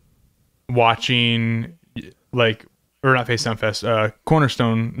watching, like, or not Facedown Fest,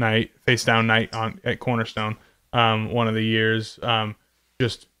 Cornerstone night, Facedown night at Cornerstone, one of the years,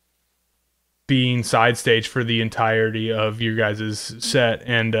 just being side stage for the entirety of your guys' set.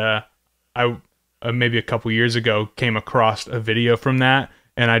 And I maybe a couple years ago came across a video from that,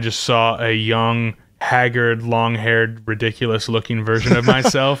 and I just saw a young, haggard, long-haired, ridiculous-looking version of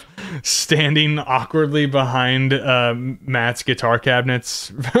myself standing awkwardly behind Matt's guitar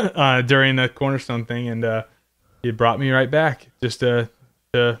cabinets during the Cornerstone thing, and it brought me right back just to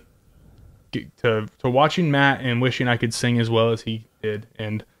watching Matt and wishing I could sing as well as he did.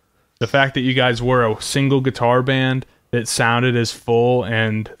 And the fact that you guys were a single guitar band that sounded as full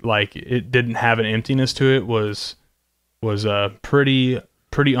and like it didn't have an emptiness to it was pretty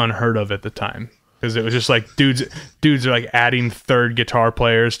unheard of at the time, because it was just like dudes are like adding third guitar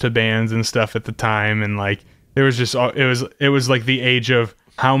players to bands and stuff at the time, and like it was like the age of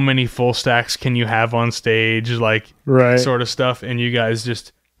how many full stacks can you have on stage, like, right, sort of stuff, and you guys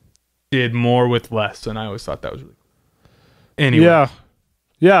just did more with less, and I always thought that was really cool. Anyway.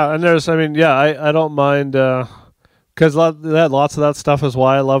 Yeah, and there's, I mean, yeah, I don't mind, because lots of that stuff is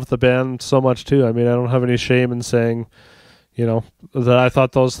why I love the band so much too. I mean, I don't have any shame in saying, you know, that I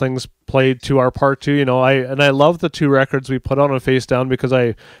thought those things played to our part too. You know, I love the 2 records we put on Facedown because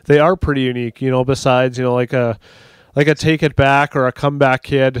they are pretty unique. You know, besides, you know, like a Take It Back or a Comeback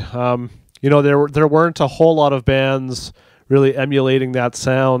Kid. You know, there weren't a whole lot of bands really emulating that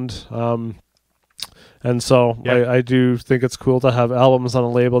sound. And so I do think it's cool to have albums on a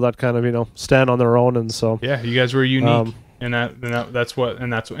label that kind of, you know, stand on their own. And so, yeah, you guys were unique, and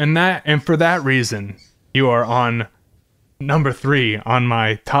for that reason, you are on number 3 on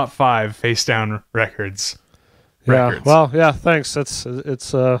my top 5 Facedown records. Yeah. Well, yeah, thanks.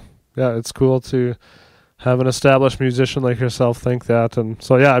 It's cool to have an established musician like yourself think that. And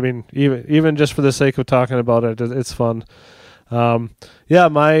so, yeah, I mean, even just for the sake of talking about it, it's fun. Yeah,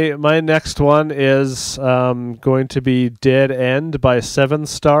 my next one is going to be Dead End by 7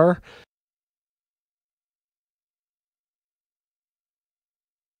 Star.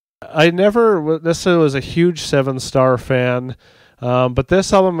 I never necessarily was a huge 7 Star fan, but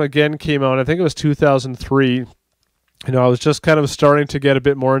this album again came out, I think it was 2003. You know, I was just kind of starting to get a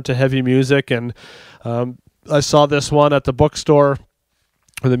bit more into heavy music, and I saw this one at the bookstore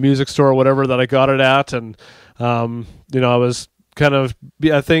or the music store or whatever that I got it at, and you know, I was kind of,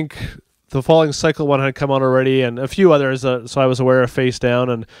 I think the Falling Cycle one had come out already, and a few others, so I was aware of Facedown,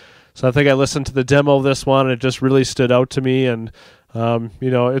 and so I think I listened to the demo of this one, and it just really stood out to me. And you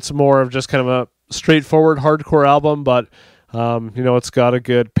know, it's more of just kind of a straightforward hardcore album, but you know, it's got a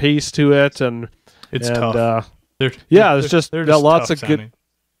good pace to it, and it's tough. There's lots of good,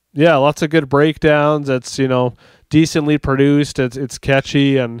 lots of good breakdowns. It's, you know, decently produced. It's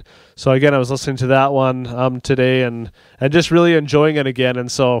catchy, and so again, I was listening to that one today, and just really enjoying it again.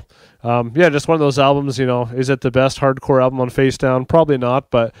 And so, yeah, just one of those albums. You know, is it the best hardcore album on Facedown? Probably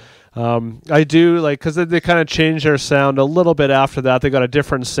not, but I do like, because they kind of changed their sound a little bit after that. They got a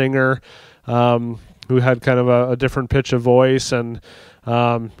different singer who had kind of a different pitch of voice, and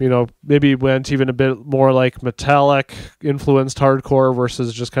you know, maybe went even a bit more like metallic influenced hardcore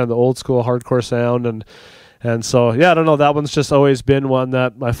versus just kind of the old school hardcore sound. And so, yeah, I don't know, that one's just always been one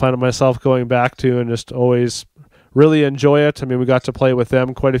that I find myself going back to and just always really enjoy it. I mean, we got to play with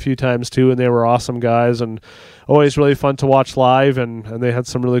them quite a few times too, and they were awesome guys, and always really fun to watch live, and they had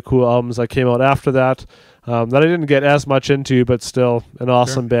some really cool albums that came out after that that I didn't get as much into, but still an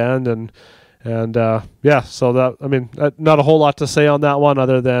awesome band. And yeah, so that, I mean, not a whole lot to say on that one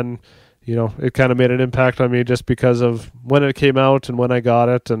other than, you know, it kind of made an impact on me just because of when it came out and when I got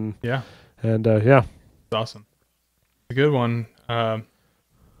it. And yeah. Awesome. A good one.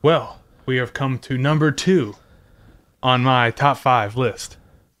 Well, we have come to number 2 on my top 5 list.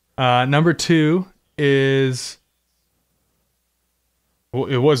 Number 2 is, well,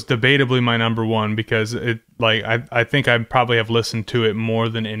 it was debatably my number 1 because it, like, I think I probably have listened to it more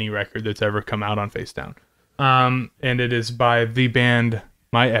than any record that's ever come out on Facedown. And it is by the band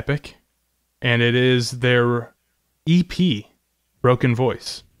My Epic, and it is their EP, Broken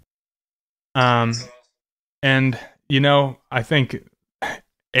Voice. And, you know, I think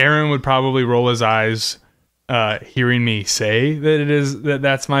Aaron would probably roll his eyes hearing me say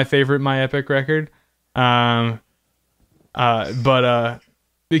that's my favorite My Epic record. But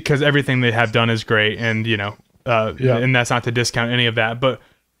because everything they have done is great, and, you know, and that's not to discount any of that, but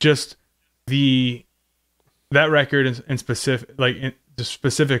just that record in specific, like, just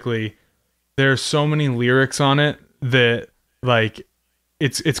specifically, there's so many lyrics on it that like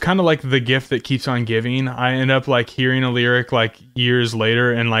it's kind of like the gift that keeps on giving. I end up like hearing a lyric like years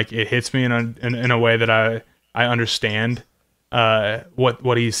later, and like it hits me in a way that I understand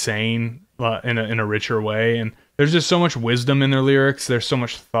what he's saying in a richer way. And there's just so much wisdom in their lyrics. There's so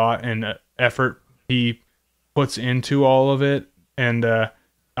much thought and effort he puts into all of it, and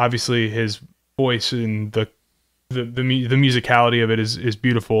obviously his voice and the musicality of it is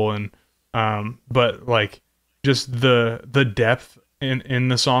beautiful. And but like just the depth in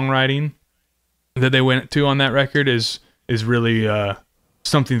the songwriting that they went to on that record is really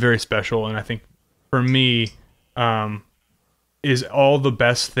something very special. And I think for me is all the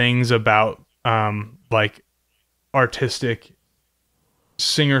best things about like artistic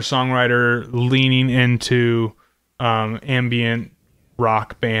singer-songwriter leaning into ambient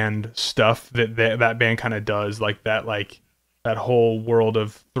rock band stuff that band kind of does, like that whole world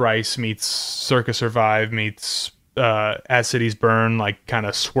of Thrice meets Circa Survive meets As Cities Burn, like kind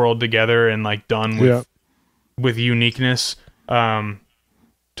of swirled together and like done with uniqueness, to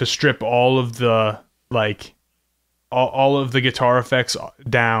strip all of the like all of the guitar effects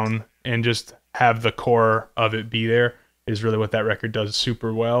down and just have the core of it be there is really what that record does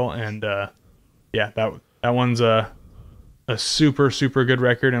super well. And yeah, that one's a super good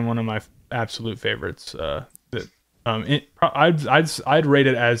record and one of my absolute favorites. I'd rate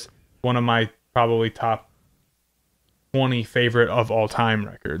it as one of my probably top 20 favorite of all time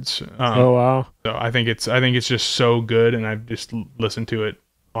records. Oh wow! So I think it's just so good, and I've just listened to it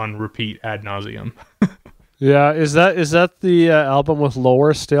on repeat ad nauseum. Yeah, is that the album with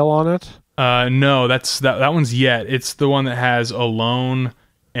Lower still on it? No, that one's Yet. It's the one that has Alone,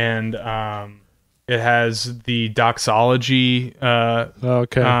 and it has the doxology thing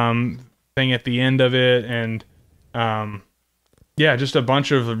at the end of it, and yeah, just a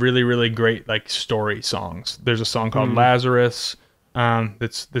bunch of really great like story songs. There's a song called Lazarus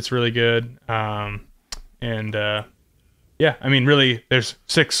that's really good, and yeah, I mean, really, there's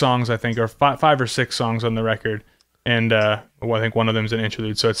 6 songs, I think, or 5 or 6 songs on the record, and well, I think one of them's an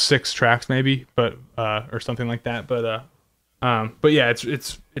interlude, so it's 6 tracks maybe, but or something like that. But yeah,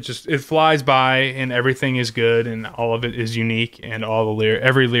 it flies by, and everything is good, and all of it is unique, and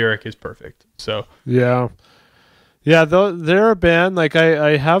every lyric is perfect. So yeah, they're a band. Like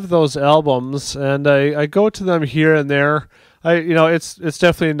I have those albums, and I go to them here and there. It's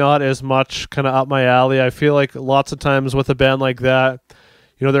definitely not as much kind of up my alley. I feel like lots of times with a band like that,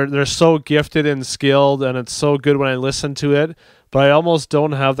 they're so gifted and skilled, and it's so good when I listen to it, but I almost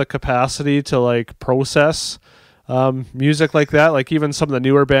don't have the capacity to like process music like that. Like even some of the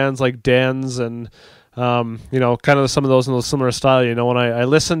newer bands like Dens and kind of some of those in a similar style. When I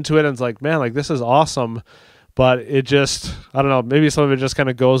listen to it, and it's like, man, like this is awesome, but it just, I don't know, maybe some of it just kind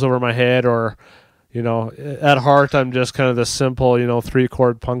of goes over my head, or at heart, I'm just kind of the simple,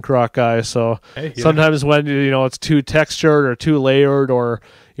 3-chord punk rock guy. So sometimes when, it's too textured or too layered, or,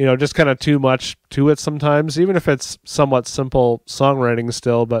 just kind of too much to it sometimes, even if it's somewhat simple songwriting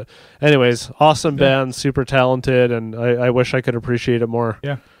still. But anyways, awesome band, super talented, and I wish I could appreciate it more.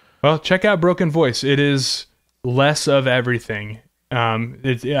 Yeah. Well, check out Broken Voice. It is less of everything.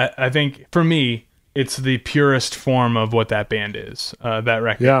 I think for me, it's the purest form of what that band is. That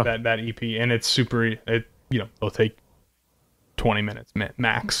record, that EP, and it's super. It'll take 20 minutes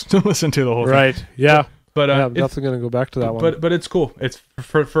max to listen to the whole thing. Right. Yeah. But I'm definitely gonna go back to that one. But it's cool. It's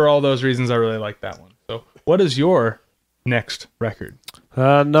for all those reasons. I really like that one. So, what is your next record?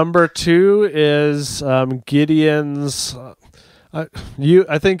 Number 2 is Gideon's.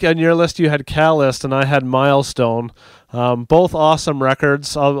 I think on your list you had Calloused, and I had Milestone. Both awesome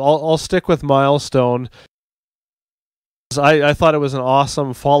records. I'll stick with Milestone. I thought it was an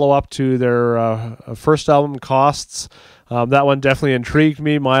awesome follow-up to their first album, Costs. That one definitely intrigued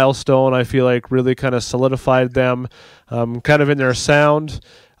me. Milestone, I feel like, really kind of solidified them kind of in their sound.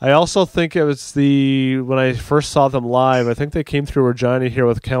 I also think it was when I first saw them live, I think they came through Regina here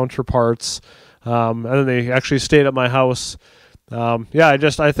with Counterparts, and then they actually stayed at my house. I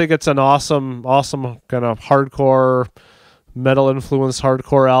think it's an awesome kind of hardcore, metal influenced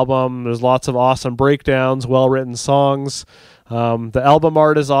hardcore album. There's lots of awesome breakdowns, well written songs. The album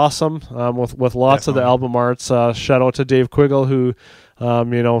art is awesome, with lots of the album arts. Shout out to Dave Quiggle, who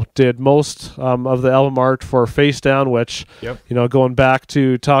did most of the album art for Facedown, which going back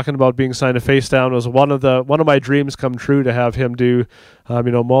to talking about being signed to Facedown was one of my dreams come true, to have him do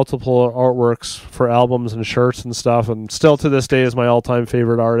multiple artworks for albums and shirts and stuff, and still to this day is my all-time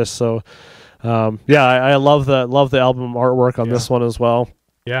favorite artist. So I love the album artwork on this one as well.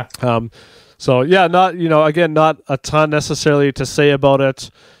 So not not a ton necessarily to say about it.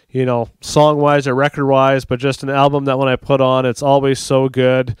 song wise or record wise, but just an album that when I put on, it's always so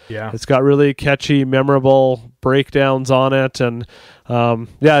good. Yeah. It's got really catchy, memorable breakdowns on it, and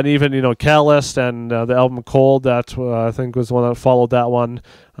and even Catalyst and the album Cold, that I think was the one that followed that one.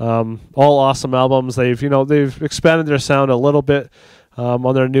 All awesome albums. They've expanded their sound a little bit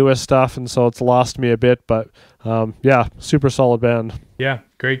on their newest stuff, and so it's lost me a bit, but super solid band. Yeah,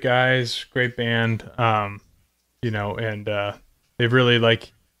 great guys, great band. And they've really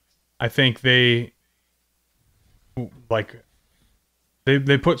I think they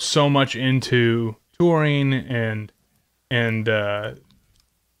put so much into touring and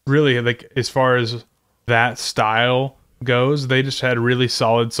really as far as that style goes, they just had really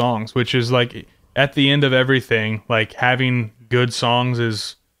solid songs, which is at the end of everything, having good songs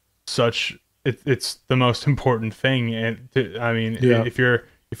is it's the most important thing. And if you're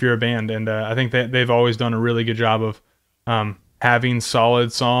a band, and I think that they've always done a really good job of having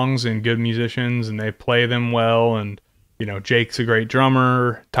solid songs and good musicians, and they play them well. And Jake's a great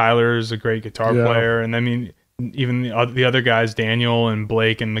drummer, Tyler's a great guitar player, and even the other guys, Daniel and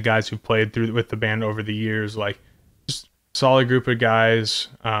Blake, and the guys who played with the band over the years, just solid group of guys.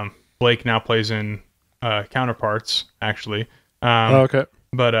 Blake now plays in Counterparts, actually. Okay.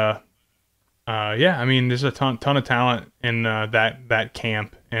 But there's a ton of talent in that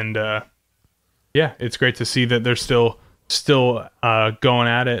camp, and it's great to see that they're still going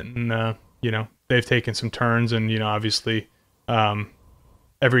at it, and they've taken some turns, and obviously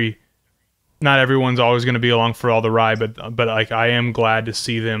not everyone's always going to be along for all the ride, but I am glad to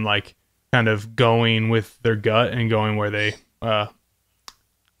see them kind of going with their gut and going where they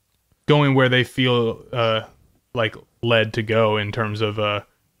feel led to go in terms of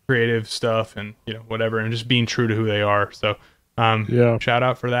creative stuff and whatever, and just being true to who they are. So shout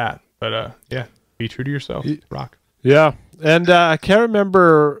out for that. But be true to yourself. Rock. Yeah. And I can't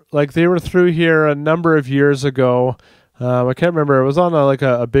remember, they were through here a number of years ago. I can't remember. It was on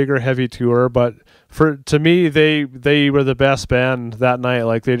a bigger, heavy tour, but to me, they were the best band that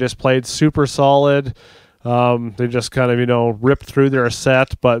night. They just played super solid. They just kind of, ripped through their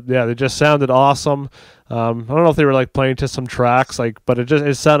set, but they just sounded awesome. I don't know if they were playing to some tracks, but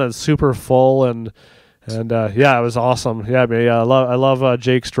it sounded super full, and it was awesome. Yeah, I love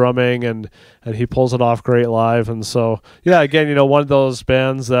Jake's drumming, and he pulls it off great live. And so, again, one of those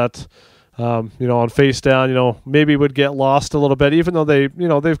bands that, on Facedown, maybe would get lost a little bit, even though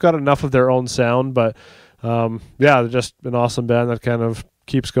they've got enough of their own sound, but they're just an awesome band that kind of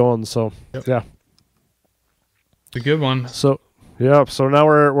keeps going. So, yeah. It's a good one. So now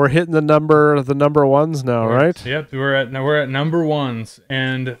we're hitting the number ones now, right? Yep, we're at number ones,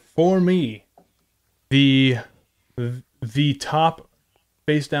 and for me, the top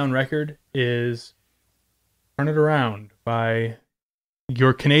Facedown record is "Turn It Around" by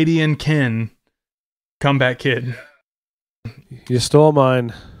your Canadian kin, Comeback Kid. You stole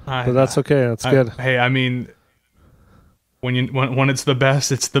mine, but that's okay. That's good. Hey, when it's the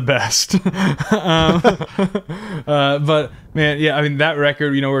best, it's the best. But man, that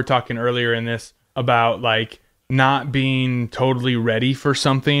record, we were talking earlier in this about not being totally ready for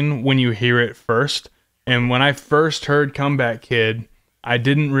something when you hear it first. And when I first heard Comeback Kid, I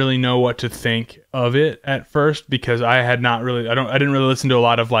didn't really know what to think of it at first, because I didn't really listen to a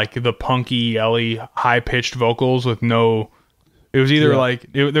lot of the punky, yelly, high pitched vocals with no. It was either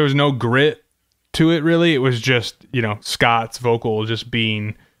there was no grit to it, really. It was just Scott's vocal just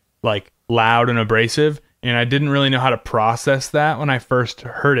being loud and abrasive, and I didn't really know how to process that when I first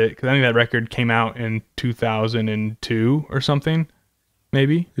heard it, because I think that record came out in 2002 or something,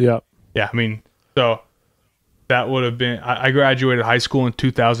 maybe. So that would have been, I graduated high school in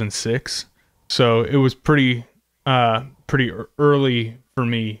 2006, so it was pretty early for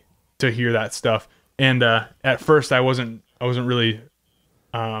me to hear that stuff, and at first I wasn't really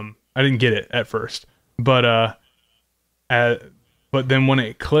I didn't get it at first, but then when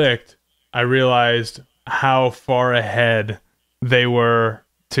it clicked, I realized how far ahead they were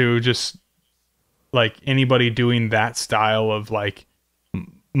to just anybody doing that style of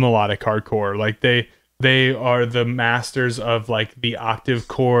melodic hardcore. They are the masters of the octave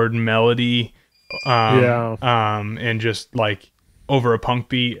chord melody, and just over a punk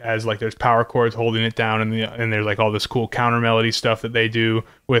beat, as there's power chords holding it down, and there's all this cool counter melody stuff that they do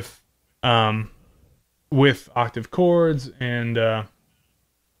with octave chords, and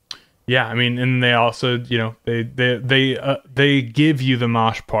and they also they give you the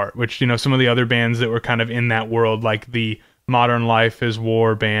mosh part, which some of the other bands that were kind of in that world, the Modern Life is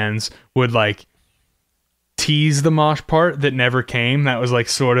War bands, would tease the mosh part that never came. That was like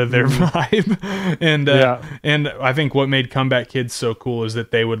sort of their vibe. And I think what made Comeback Kids so cool is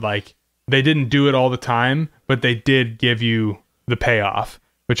that they would like, they didn't do it all the time, but they did give you the payoff,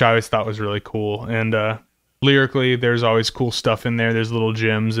 which I always thought was really cool. And lyrically, there's always cool stuff in there. There's little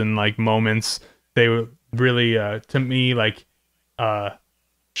gems and like moments. They were really, to me, like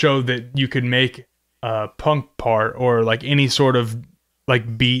showed that you could make a punk part or like any sort of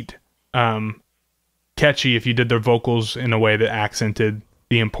like beat catchy if you did their vocals in a way that accented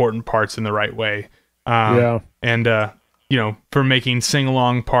the important parts in the right way. And you know, for making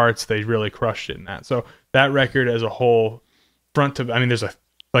sing-along parts, they really crushed it in that. So that record as a whole, front to, I mean, there's a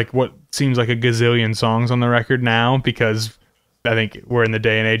like what seems like a gazillion songs on the record now, because I think we're in the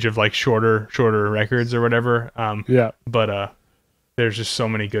day and age of like shorter records or whatever. But there's just so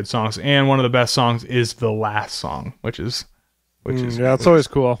many good songs, and one of the best songs is the last song, which is it's always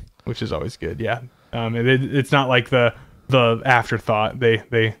cool, which is always good. It's not like the afterthought.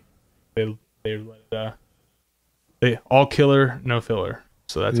 They all killer, no filler.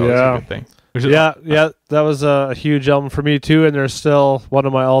 So that's always a good thing. That was a huge album for me too, and they're still one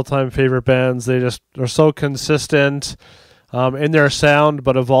of my all-time favorite bands. They just are so consistent in their sound,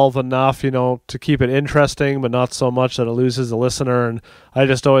 but evolve enough, you know, to keep it interesting, but not so much that it loses the listener. And I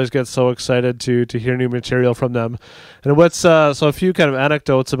just always get so excited to hear new material from them. And what's so a few kind of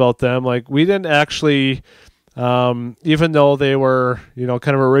anecdotes about them. Like, we didn't actually, even though they were, you know,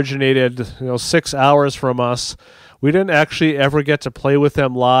 kind of originated, you know, 6 hours from us, we didn't actually ever get to play with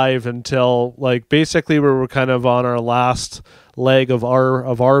them live until like basically we were kind of on our last leg of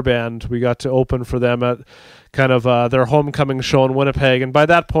our band. We got to open for them at kind of their homecoming show in Winnipeg, and by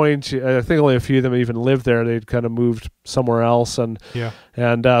that point I think only a few of them even lived there. They'd kind of moved somewhere else, and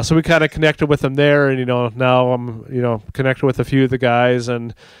so we kind of connected with them there, and you know, now I'm, you know, connected with a few of the guys,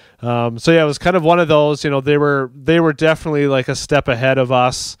 and so yeah, it was kind of one of those, you know, they were definitely like a step ahead of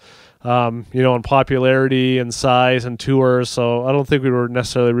us, you know, in popularity and size and tours. So I don't think we were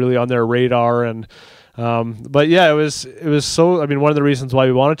necessarily really on their radar. And but yeah, it was so, I mean, one of the reasons why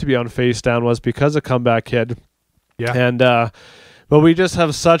we wanted to be on Facedown was because of Comeback Kid. And but we just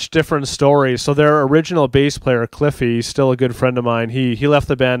have such different stories. So their original bass player, Cliffy, still a good friend of mine, he left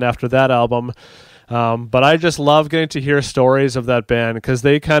the band after that album. But I just love getting to hear stories of that band, because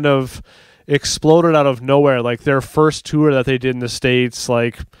they kind of exploded out of nowhere. Like, their first tour that they did in the States,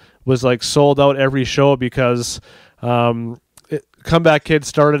 like, was like sold out every show, because Comeback Kid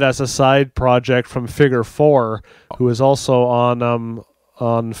started as a side project from Figure 4, who is also on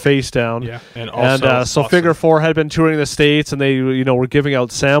Facedown. And so Figure 4 had been touring the States, and they, you know, were giving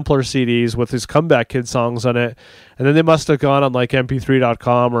out sampler CDs with his Comeback Kid songs on it. And then they must have gone on like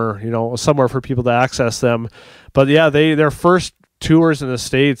mp3.com or, you know, somewhere for people to access them. But yeah, their first tours in the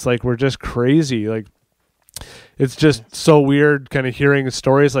States, like, were just crazy. Like, it's just so weird kind of hearing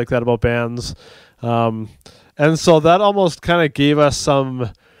stories like that about bands. And so that almost kind of gave us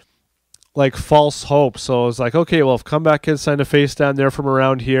some like false hope. So it was like, okay, well, if Comeback Kids signed a Facedown, they're from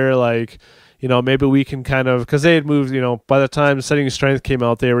around here, like, you know, maybe we can kind of, because they had moved, you know, by the time Setting Strength came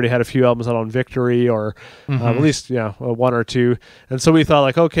out, they already had a few albums out on Victory, or at least, one or two. And so we thought,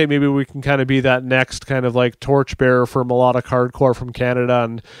 like, okay, maybe we can kind of be that next kind of like torchbearer for melodic hardcore from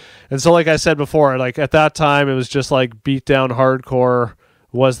Canada. And so, like I said before, like at that time, it was just like beat down hardcore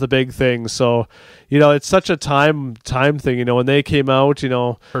was the big thing. So, you know, it's such a time thing, you know, when they came out, you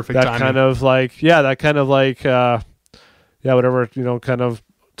know, perfect that timing. kind of like, whatever, you know, kind of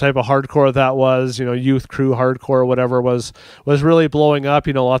type of hardcore that was, you know, youth crew hardcore or whatever was really blowing up,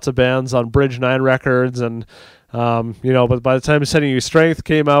 you know, lots of bands on Bridge 9 Records, and you know, but by the time Setting You Strength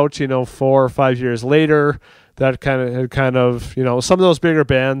came out, you know, 4 or 5 years later, that kind of, you know, some of those bigger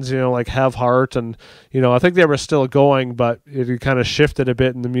bands, you know, like Have Heart, and, you know, I think they were still going, but it kind of shifted a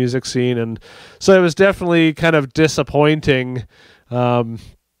bit in the music scene. And so it was definitely kind of disappointing, you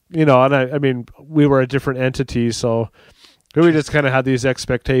know, and I mean, we were a different entity, so we just kind of had these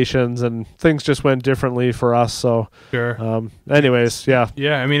expectations, and things just went differently for us. So anyways, yeah.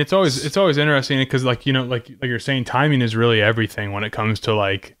 I mean, it's always interesting, because, like, you know, like you're saying, timing is really everything when it comes to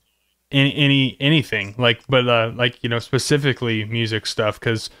like anything, like, but like, you know, specifically music stuff,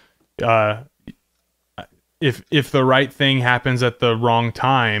 because if the right thing happens at the wrong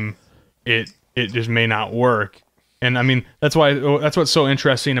time, it just may not work. And I mean, that's what's so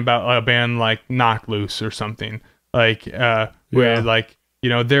interesting about a band like Knocked Loose or something. Like, where, like, you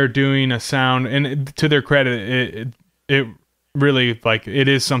know, they're doing a sound, and to their credit, it really, like, it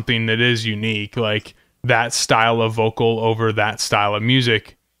is something that is unique. Like, that style of vocal over that style of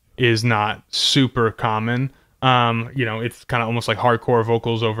music is not super common, It's kind of almost like hardcore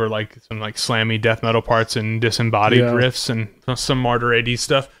vocals over like some like slammy death metal parts and disembodied riffs and some Martyr AD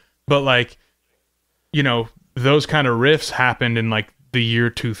stuff. But like, those kind of riffs happened in like the year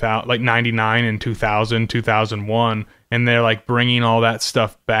 2000, like 99 and 2000, 2001. And they're like bringing all that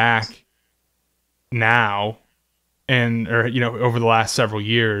stuff back now over the last several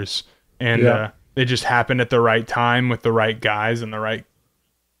years. And it just happened at the right time with the right guys and the right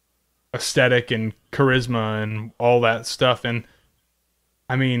aesthetic and charisma and all that stuff. And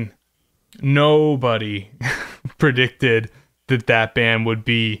I mean, nobody predicted that band would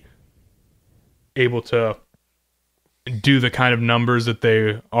be able to do the kind of numbers that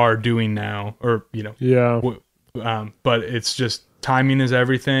they are doing now, or but it's just timing is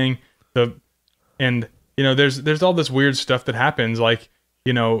everything. There's all this weird stuff that happens, like,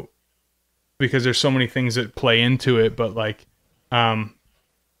 because there's so many things that play into it, but like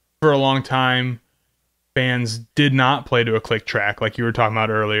for a long time bands did not play to a click track, like you were talking about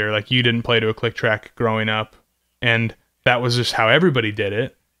earlier. Like, you didn't play to a click track growing up, and that was just how everybody did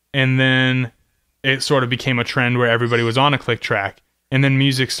it. And then it sort of became a trend where everybody was on a click track, and then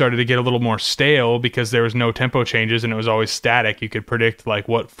music started to get a little more stale because there was no tempo changes and it was always static. You could predict like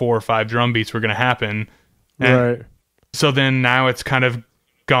what 4 or 5 drum beats were going to happen. And so then now it's kind of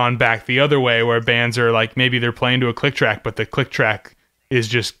gone back the other way, where bands are like, maybe they're playing to a click track, but the click track is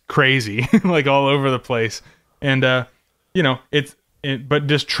just crazy, like all over the place. And but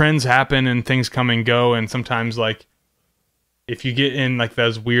just trends happen and things come and go, and sometimes like if you get in like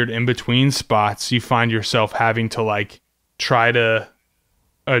those weird in-between spots, you find yourself having to like try to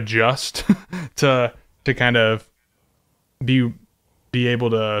adjust to kind of be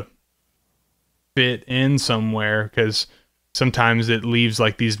able to fit in somewhere, because sometimes it leaves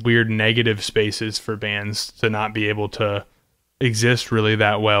like these weird negative spaces for bands to not be able to exist really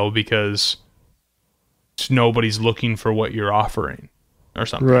that well, because nobody's looking for what you're offering or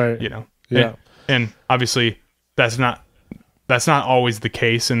something, right? And obviously that's not always the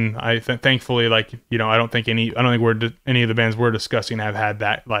case, and thankfully, like, I don't think any of the bands we're discussing have had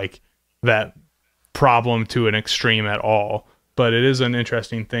that problem to an extreme at all. But it is an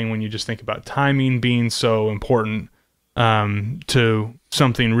interesting thing when you just think about timing being so important to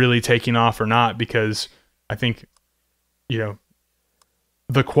something really taking off or not, because I think the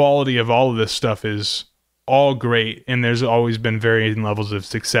quality of all of this stuff is all great, and there's always been varying levels of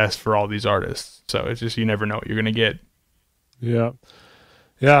success for all these artists. So it's just, you never know what you're gonna get. No,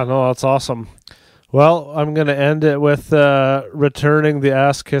 that's awesome. Well, I'm going to end it with returning the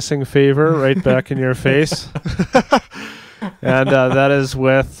ass-kissing favor right back in your face. And that is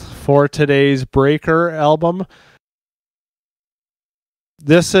with For Today's Breaker album.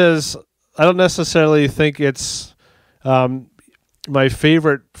 This is, I don't necessarily think it's my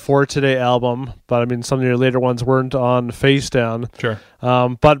favorite For Today album, but I mean, some of your later ones weren't on Facedown. Sure.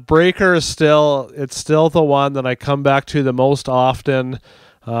 But Breaker is still the one that I come back to the most often.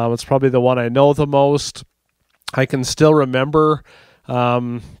 It's probably the one I know the most. I can still remember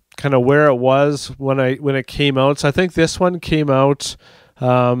kind of where it was when it came out. So I think this one came out.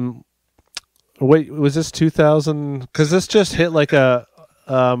 Wait, was this 2000? Because this just hit like a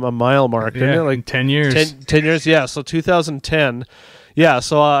mile mark, didn't it? Like 10 years. 10 years, yeah. So 2010. Yeah,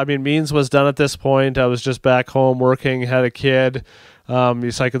 so I mean, Means was done at this point. I was just back home working, had a kid.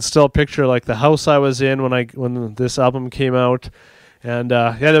 So I could still picture like the house I was in when this album came out. And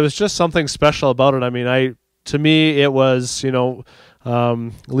there was just something special about it. I mean, to me, it was,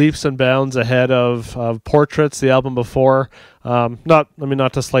 leaps and bounds ahead of Portraits, the album before. Not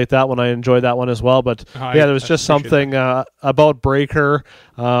to slight that one. I enjoyed that one as well. But there was just something about Breaker.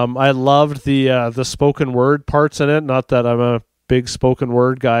 I loved the spoken word parts in it. Not that I'm a big spoken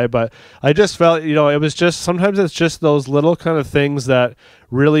word guy, but I just felt, it was just, sometimes it's just those little kind of things that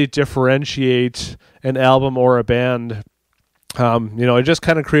really differentiate an album or a band. It just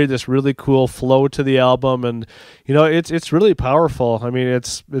kind of created this really cool flow to the album, and it's really powerful. I mean,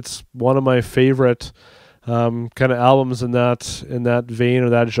 it's one of my favorite kind of albums in that vein or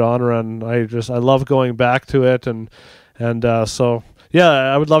that genre, and I love going back to it, and so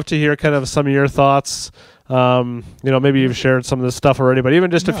I would love to hear kind of some of your thoughts. Maybe you've shared some of this stuff already, but even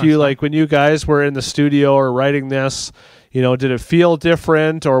just a few, like when you guys were in the studio or writing this, did it feel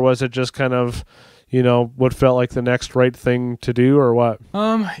different, or was it just kind of what felt like the next right thing to do, or what?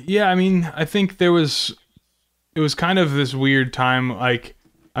 I mean, I think it was kind of this weird time. Like,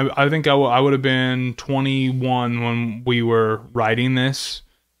 I think I would have been 21 when we were writing this.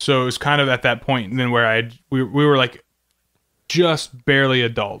 So it was kind of at that point then where we were like just barely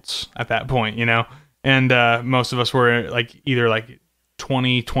adults at that point, and most of us were like either like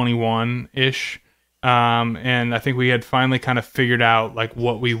 20, 21 ish. And I think we had finally kind of figured out like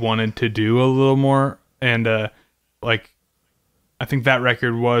what we wanted to do a little more. And like I think that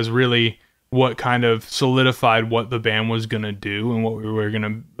record was really what kind of solidified what the band was going to do and what we were going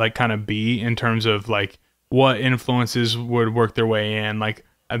to like kind of be in terms of like what influences would work their way in. Like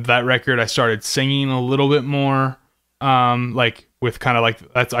at that record, I started singing a little bit more, like with kind of like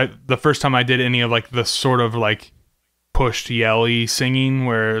the first time I did any of like the sort of like pushed yelly singing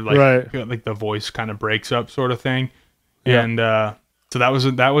where like like the voice kind of breaks up sort of thing. Yeah. And so that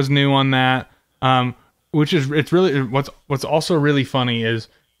was new on that. Which is it's really what's also really funny is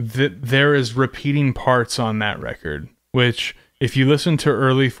that there is repeating parts on that record, which if you listen to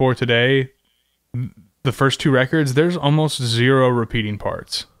early For Today, the first two records, there's almost zero repeating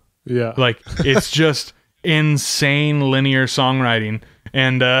parts. Yeah. Like it's just insane linear songwriting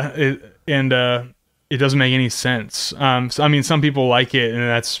and it doesn't make any sense. So, I mean, some people like it and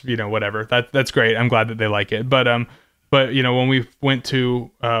that's, you know, whatever. That's great. I'm glad that they like it. But you know, when we went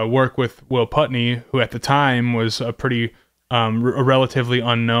to work with Will Putney, who at the time was a pretty a relatively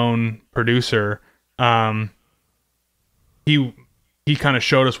unknown producer, he kind of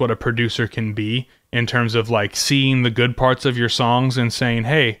showed us what a producer can be in terms of like seeing the good parts of your songs and saying,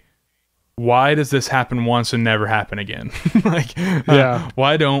 hey, why does this happen once and never happen again? Like,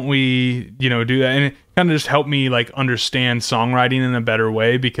 why don't we, you know, do that? And it kind of just helped me like understand songwriting in a better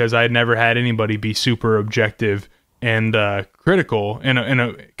way because I had never had anybody be super objective and critical in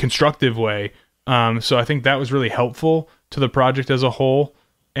a constructive way. So I think that was really helpful to the project as a whole.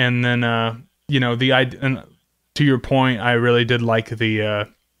 And then, you know, and to your point, I really did like the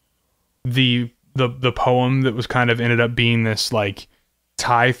poem that was kind of ended up being this like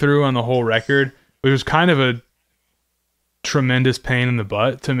tie through on the whole record. It was kind of a tremendous pain in the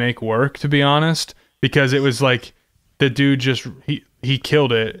butt to make work, to be honest, because it was like the dude just, he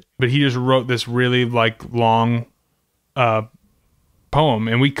killed it, but he just wrote this really like long poem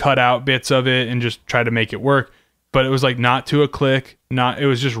and we cut out bits of it and just tried to make it work, but it was like not to a click, it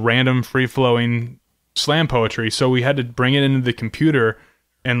was just random free flowing slam poetry. So we had to bring it into the computer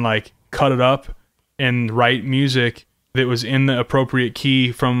and like cut it up and write music that was in the appropriate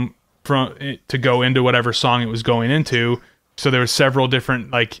key from it to go into whatever song it was going into. So there were several different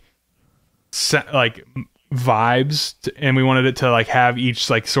like vibes and we wanted it to like have each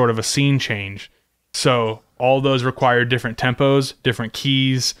like sort of a scene change. So all those require different tempos, different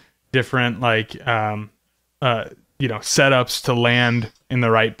keys, different like you know, setups to land in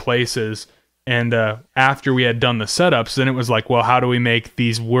the right places. And after we had done the setups, then it was like, well, how do we make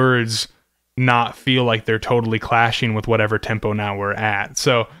these words not feel like they're totally clashing with whatever tempo now we're at?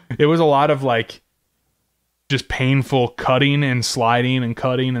 So it was a lot of like just painful cutting and sliding and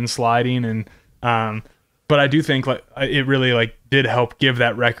cutting and sliding and but I do think like it really like did help give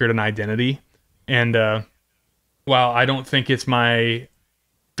that record an identity. And while I don't think it's my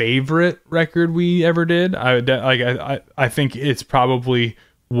favorite record we ever did, I think it's probably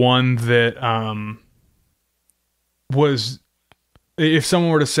one that was, if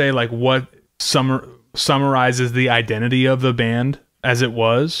someone were to say like what summarizes the identity of the band as it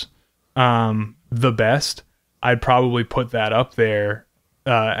was the best, I'd probably put that up there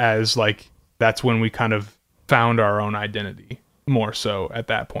as like that's when we kind of found our own identity more so at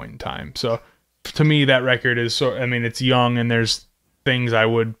that point in time. So to me, that record is I mean, it's young and there's things I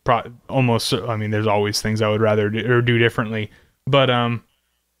would there's always things I would rather do differently, but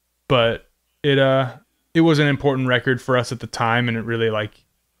it was an important record for us at the time, and it really like,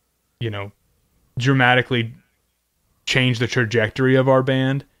 you know, dramatically changed the trajectory of our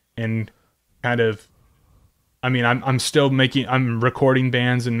band. And kind of, I mean, I'm recording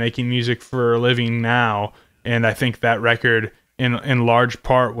bands and making music for a living now, and I think that record in large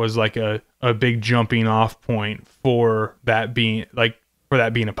part was like a big jumping off point for that being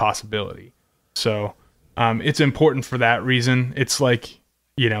a possibility. So it's important for that reason. It's like,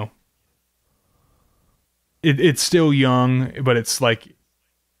 you know, it's still young, but it's like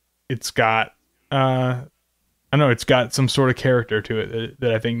it's got I don't know, it's got some sort of character to it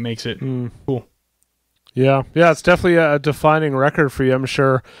that I think makes it cool. Yeah, it's definitely a defining record for you. I'm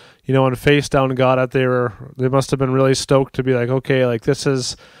sure, you know, when Facedown got it, they must have been really stoked to be like, okay, like this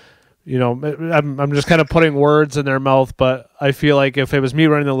is, you know, I'm just kind of putting words in their mouth, but I feel like if it was me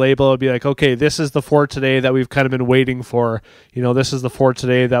running the label, it'd be like, okay, this is the For Today that we've kind of been waiting for. You know, this is the For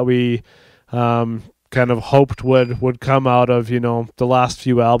Today that we kind of hoped would come out of, you know, the last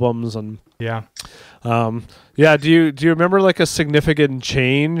few albums. And yeah. Do you remember like a significant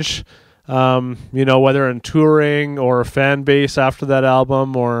change, you know, whether in touring or fan base after that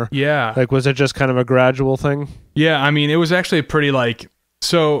album, or like was it just kind of a gradual thing? Yeah, I mean, it was actually pretty like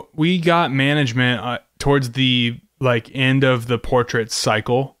So we got management towards the like end of the Portraits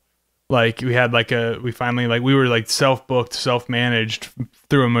cycle. Like we had like we finally like we were like self-booked, self-managed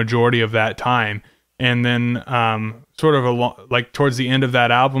through a majority of that time. And then sort of like towards the end of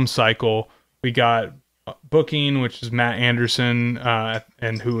that album cycle, we got booking, which is Matt Anderson,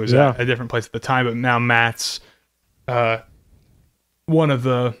 and who was at a different place at the time, but now Matt's one of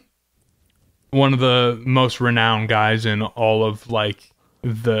the most renowned guys in all of like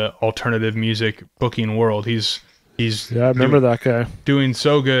the alternative music booking world. He's I remember that guy doing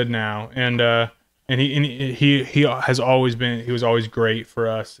so good now, and he has always been, he was always great for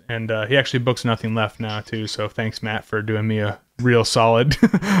us, and he actually books Nothing Left now too. So thanks, Matt, for doing me a real solid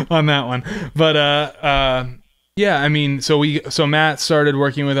on that one. But yeah, I mean, so Matt started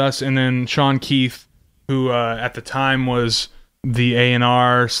working with us, and then Sean Keith, who at the time was the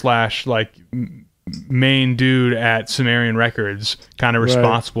A&R / like main dude at Sumerian Records, kind of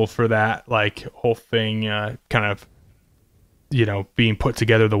responsible for that like whole thing, kind of, you know, being put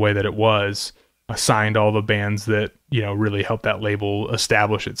together the way that it was, assigned all the bands that, you know, really helped that label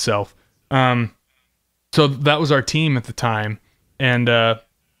establish itself. So that was our team at the time, and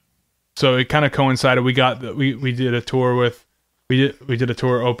so it kind of coincided. We did a tour with. We did a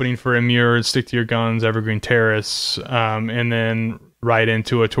tour opening for Immure, Stick to Your Guns, Evergreen Terrace, and then right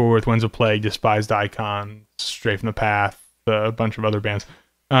into a tour with Winds of Plague, Despised Icon, Stray from the Path, a bunch of other bands.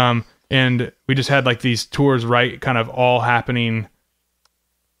 And we just had like these tours kind of all happening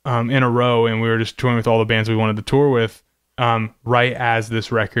in a row, and we were just touring with all the bands we wanted to tour with right as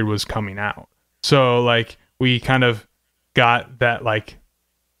this record was coming out. So like we kind of got that like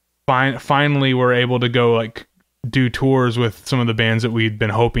finally we're able to go like do tours with some of the bands that we'd been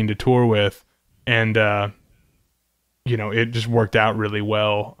hoping to tour with, and you know, it just worked out really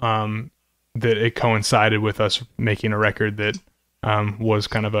well, that it coincided with us making a record that was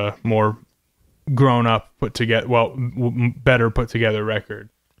kind of a more grown up, put together, better put together record.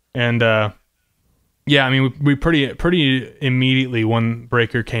 And yeah, I mean, we pretty immediately when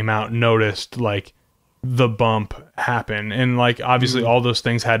Breaker came out noticed like the bump happen, and like obviously all those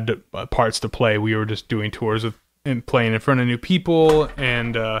things had parts to play. We were just doing tours and playing in front of new people,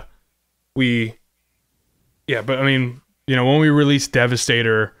 and but I mean, you know, when we released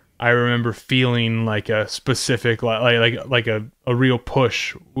Devastator, I remember feeling like a specific like a real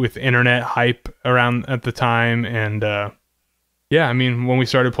push with internet hype around at the time. And yeah, I mean, when we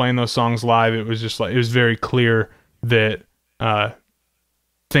started playing those songs live, it was just like, it was very clear that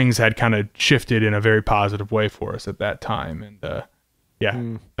things had kind of shifted in a very positive way for us at that time. And yeah,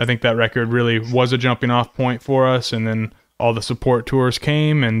 I think that record really was a jumping off point for us, and then all the support tours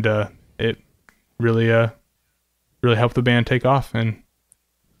came, and it really helped the band take off and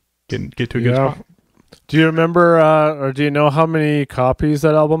get to a good spot. Do you remember or do you know how many copies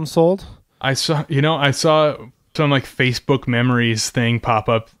that album sold? I saw some like Facebook memories thing pop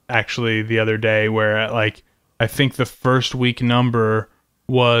up actually the other day, where like I think the first week number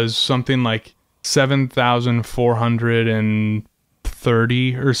was something like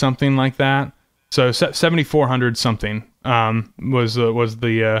 7,430 or something like that. So 7,400 something was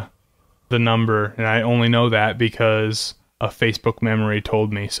the number, and I only know that because a Facebook memory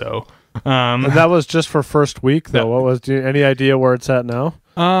told me so. And that was just for first week though. Any idea where it's at now?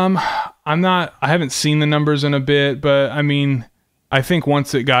 I haven't seen the numbers in a bit, but I mean, I think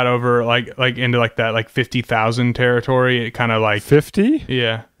once it got over like into like that like 50,000 territory, it kind of like 50.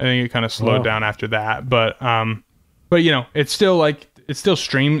 Yeah, I think it kind of slowed down after that. But you know, it's still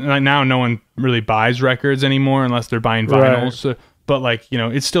streamed. Like now, no one really buys records anymore unless they're buying vinyls. Right. So, but like, you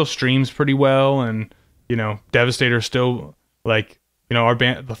know, it still streams pretty well, and you know, Devastator still, like, you know, our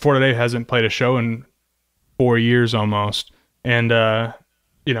band, the For Today, hasn't played a show in 4 years almost, and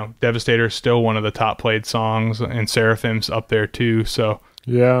you know, Devastator is still one of the top played songs, and Seraphim's up there too. So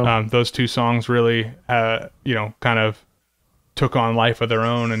yeah, those two songs really, you know, kind of took on life of their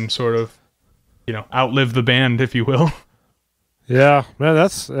own and sort of, you know, outlived the band, if you will. Yeah, man,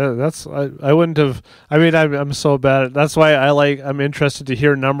 that's I wouldn't have. I mean, I'm so bad at. That's why I'm interested to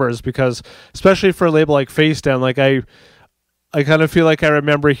hear numbers, because especially for a label like Facedown, like I kind of feel like I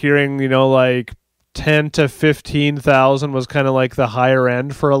remember hearing, you know, like 10 to 15,000 was kind of like the higher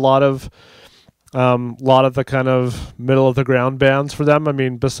end for a lot of the kind of middle of the ground bands for them. I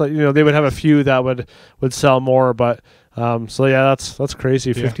mean, besides, you know, they would have a few that would sell more, but so yeah, that's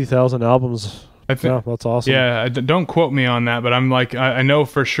crazy. 50,000 albums. Yeah, that's awesome. Yeah, don't quote me on that, but I'm like, I know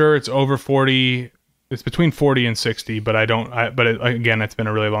for sure it's over 40. It's between 40 and 60, but again, it's been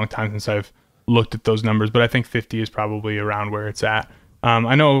a really long time since I've looked at those numbers, but I think 50 is probably around where it's at.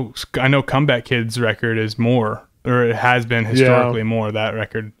 I know Comeback Kid's record is more. or it has been historically more. That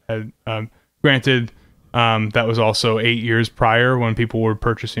record had, granted, that was also 8 years prior when people were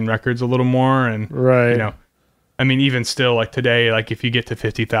purchasing records a little more, and right. you know, I mean, even still, like today, like if you get to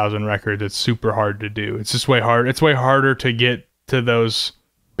 50,000 records, it's super hard to do. It's just way hard. It's way harder to get to those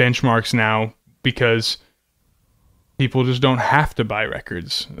benchmarks now because people just don't have to buy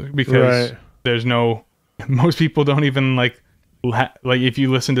records because there's no. Most people don't even like if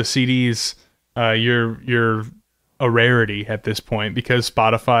you listen to CDs, you're a rarity at this point because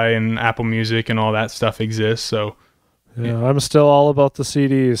Spotify and Apple Music and all that stuff exists. So yeah, I'm still all about the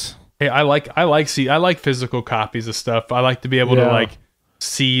CDs. Hey, I like physical copies of stuff. I like to be able to like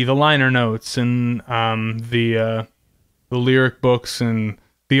see the liner notes and the lyric books and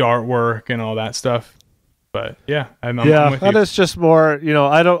the artwork and all that stuff. But yeah, I'm with that you. is just more, you know,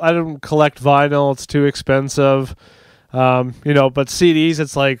 I don't collect vinyl. It's too expensive. You know, but CDs,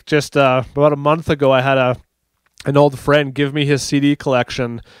 it's like just about a month ago, I had an old friend give me his CD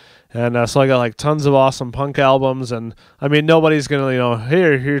collection. And so I got like tons of awesome punk albums, and I mean nobody's gonna, you know,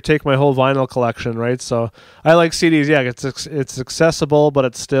 here take my whole vinyl collection, right? So I like CDs. Yeah, it's accessible, but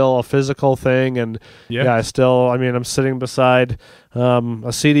it's still a physical thing, and I mean I'm sitting beside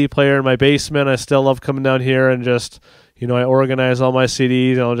a CD player in my basement. I still love coming down here and just, you know, I organize all my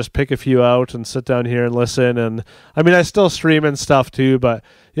CDs and I'll just pick a few out and sit down here and listen. And I mean I still stream and stuff too, but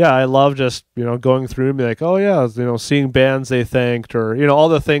yeah, I love just, you know, going through and be like, oh yeah, you know, seeing bands they thanked, or, you know, all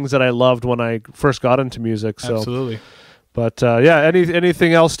the things that I loved when I first got into music. So absolutely. But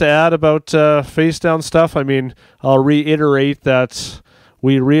anything else to add about Facedown stuff? I mean, I'll reiterate that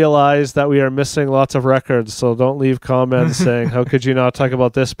we realize that we are missing lots of records, so don't leave comments saying, how could you not talk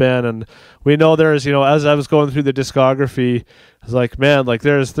about this band? And we know there's, you know, as I was going through the discography, I was like, man, like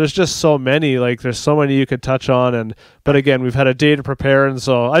there's just so many, like there's so many you could touch on. But again, we've had a day to prepare, and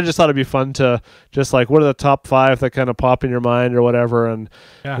so I just thought it'd be fun to just like, what are the top 5 that kind of pop in your mind or whatever? And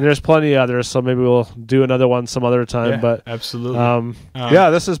there's plenty others, so maybe we'll do another one some other time. But absolutely.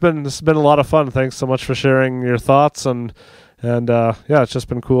 This has been a lot of fun. Thanks so much for sharing your thoughts, and it's just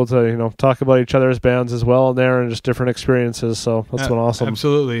been cool to, you know, talk about each other's bands as well in there and just different experiences. So that's been awesome.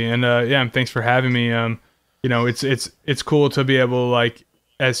 Absolutely. And thanks for having me. You know, it's cool to be able, like,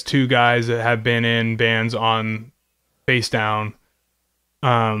 as two guys that have been in bands on Facedown,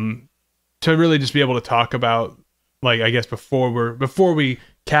 to really just be able to talk about, like, I guess before we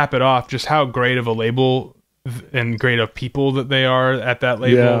cap it off, just how great of a label and great of people that they are at that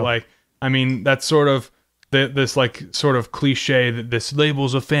label. Yeah. Like, I mean, that's sort of this like sort of cliche that this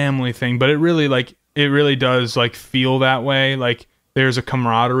label's a family thing, but it really does like feel that way. Like there's a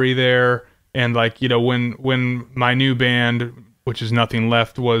camaraderie there, and like, you know, when my new band, which is Nothing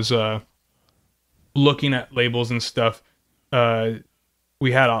Left, was looking at labels and stuff,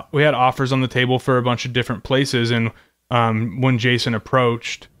 we had offers on the table for a bunch of different places, and when Jason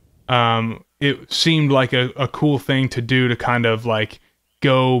approached, it seemed like a cool thing to do, to kind of like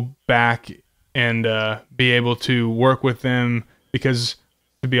go back and be able to work with them, because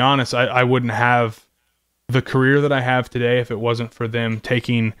to be honest, I wouldn't have the career that I have today if it wasn't for them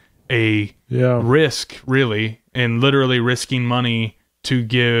taking a risk, really, and literally risking money to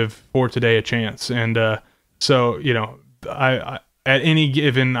give For Today a chance. And so, you know, I at any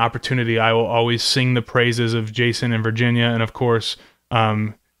given opportunity, I will always sing the praises of Jason and Virginia, and of course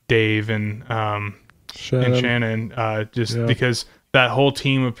Dave and Shannon, because that whole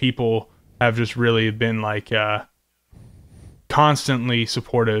team of people have just really been like constantly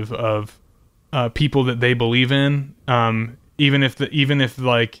supportive of people that they believe in, even if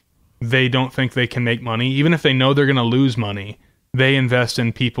like they don't think they can make money, even if they know they're going to lose money, they invest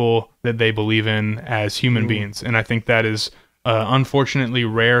in people that they believe in as human beings. And I think that is unfortunately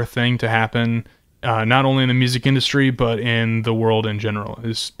rare thing to happen, not only in the music industry but in the world in general,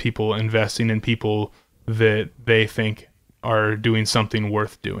 is people investing in people that they think are doing something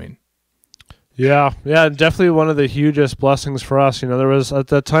worth doing. Yeah, definitely one of the hugest blessings for us. You know, there was, at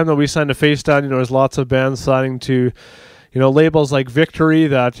the time that we signed to Facedown, you know, there's lots of bands signing to, you know, labels like Victory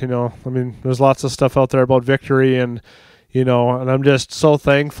that, you know, I mean, there's lots of stuff out there about Victory, and, you know, and I'm just so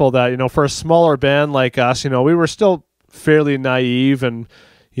thankful that, you know, for a smaller band like us, you know, we were still fairly naive, and,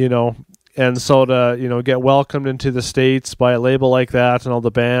 you know, and so to, you know, get welcomed into the States by a label like that and all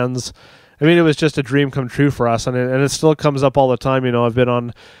the bands, I mean, it was just a dream come true for us, and it still comes up all the time. You know, I've been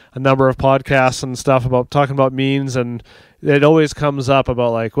on a number of podcasts and stuff about talking about Means, and it always comes up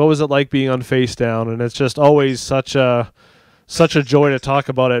about like, what was it like being on Facedown? And it's just always such a joy to talk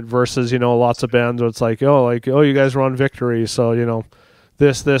about it versus, you know, lots of bands where it's like, oh, you guys were on Victory, so, you know,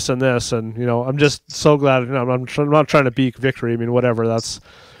 this, and this, and, you know, I'm just so glad. You know, I'm not trying to beat Victory. I mean, whatever. That's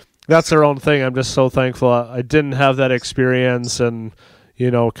that's their own thing. I'm just so thankful I didn't have that experience, and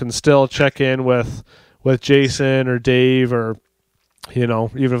can still check in with Jason or Dave, or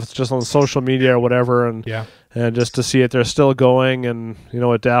even if it's just on social media or whatever, and just to see it, they're still going and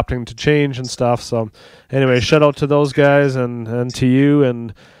adapting to change and stuff. So anyway, shout out to those guys and to you,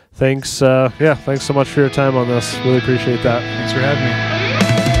 and thanks thanks so much for your time on this. Really appreciate that. Thanks for having me.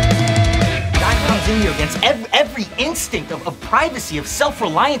 Guy comes in here against every instinct of privacy, of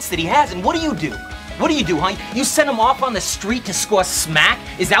self-reliance that he has, and what do? What do, huh? You send him off on the street to score smack?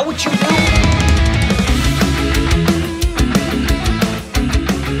 Is that what you do?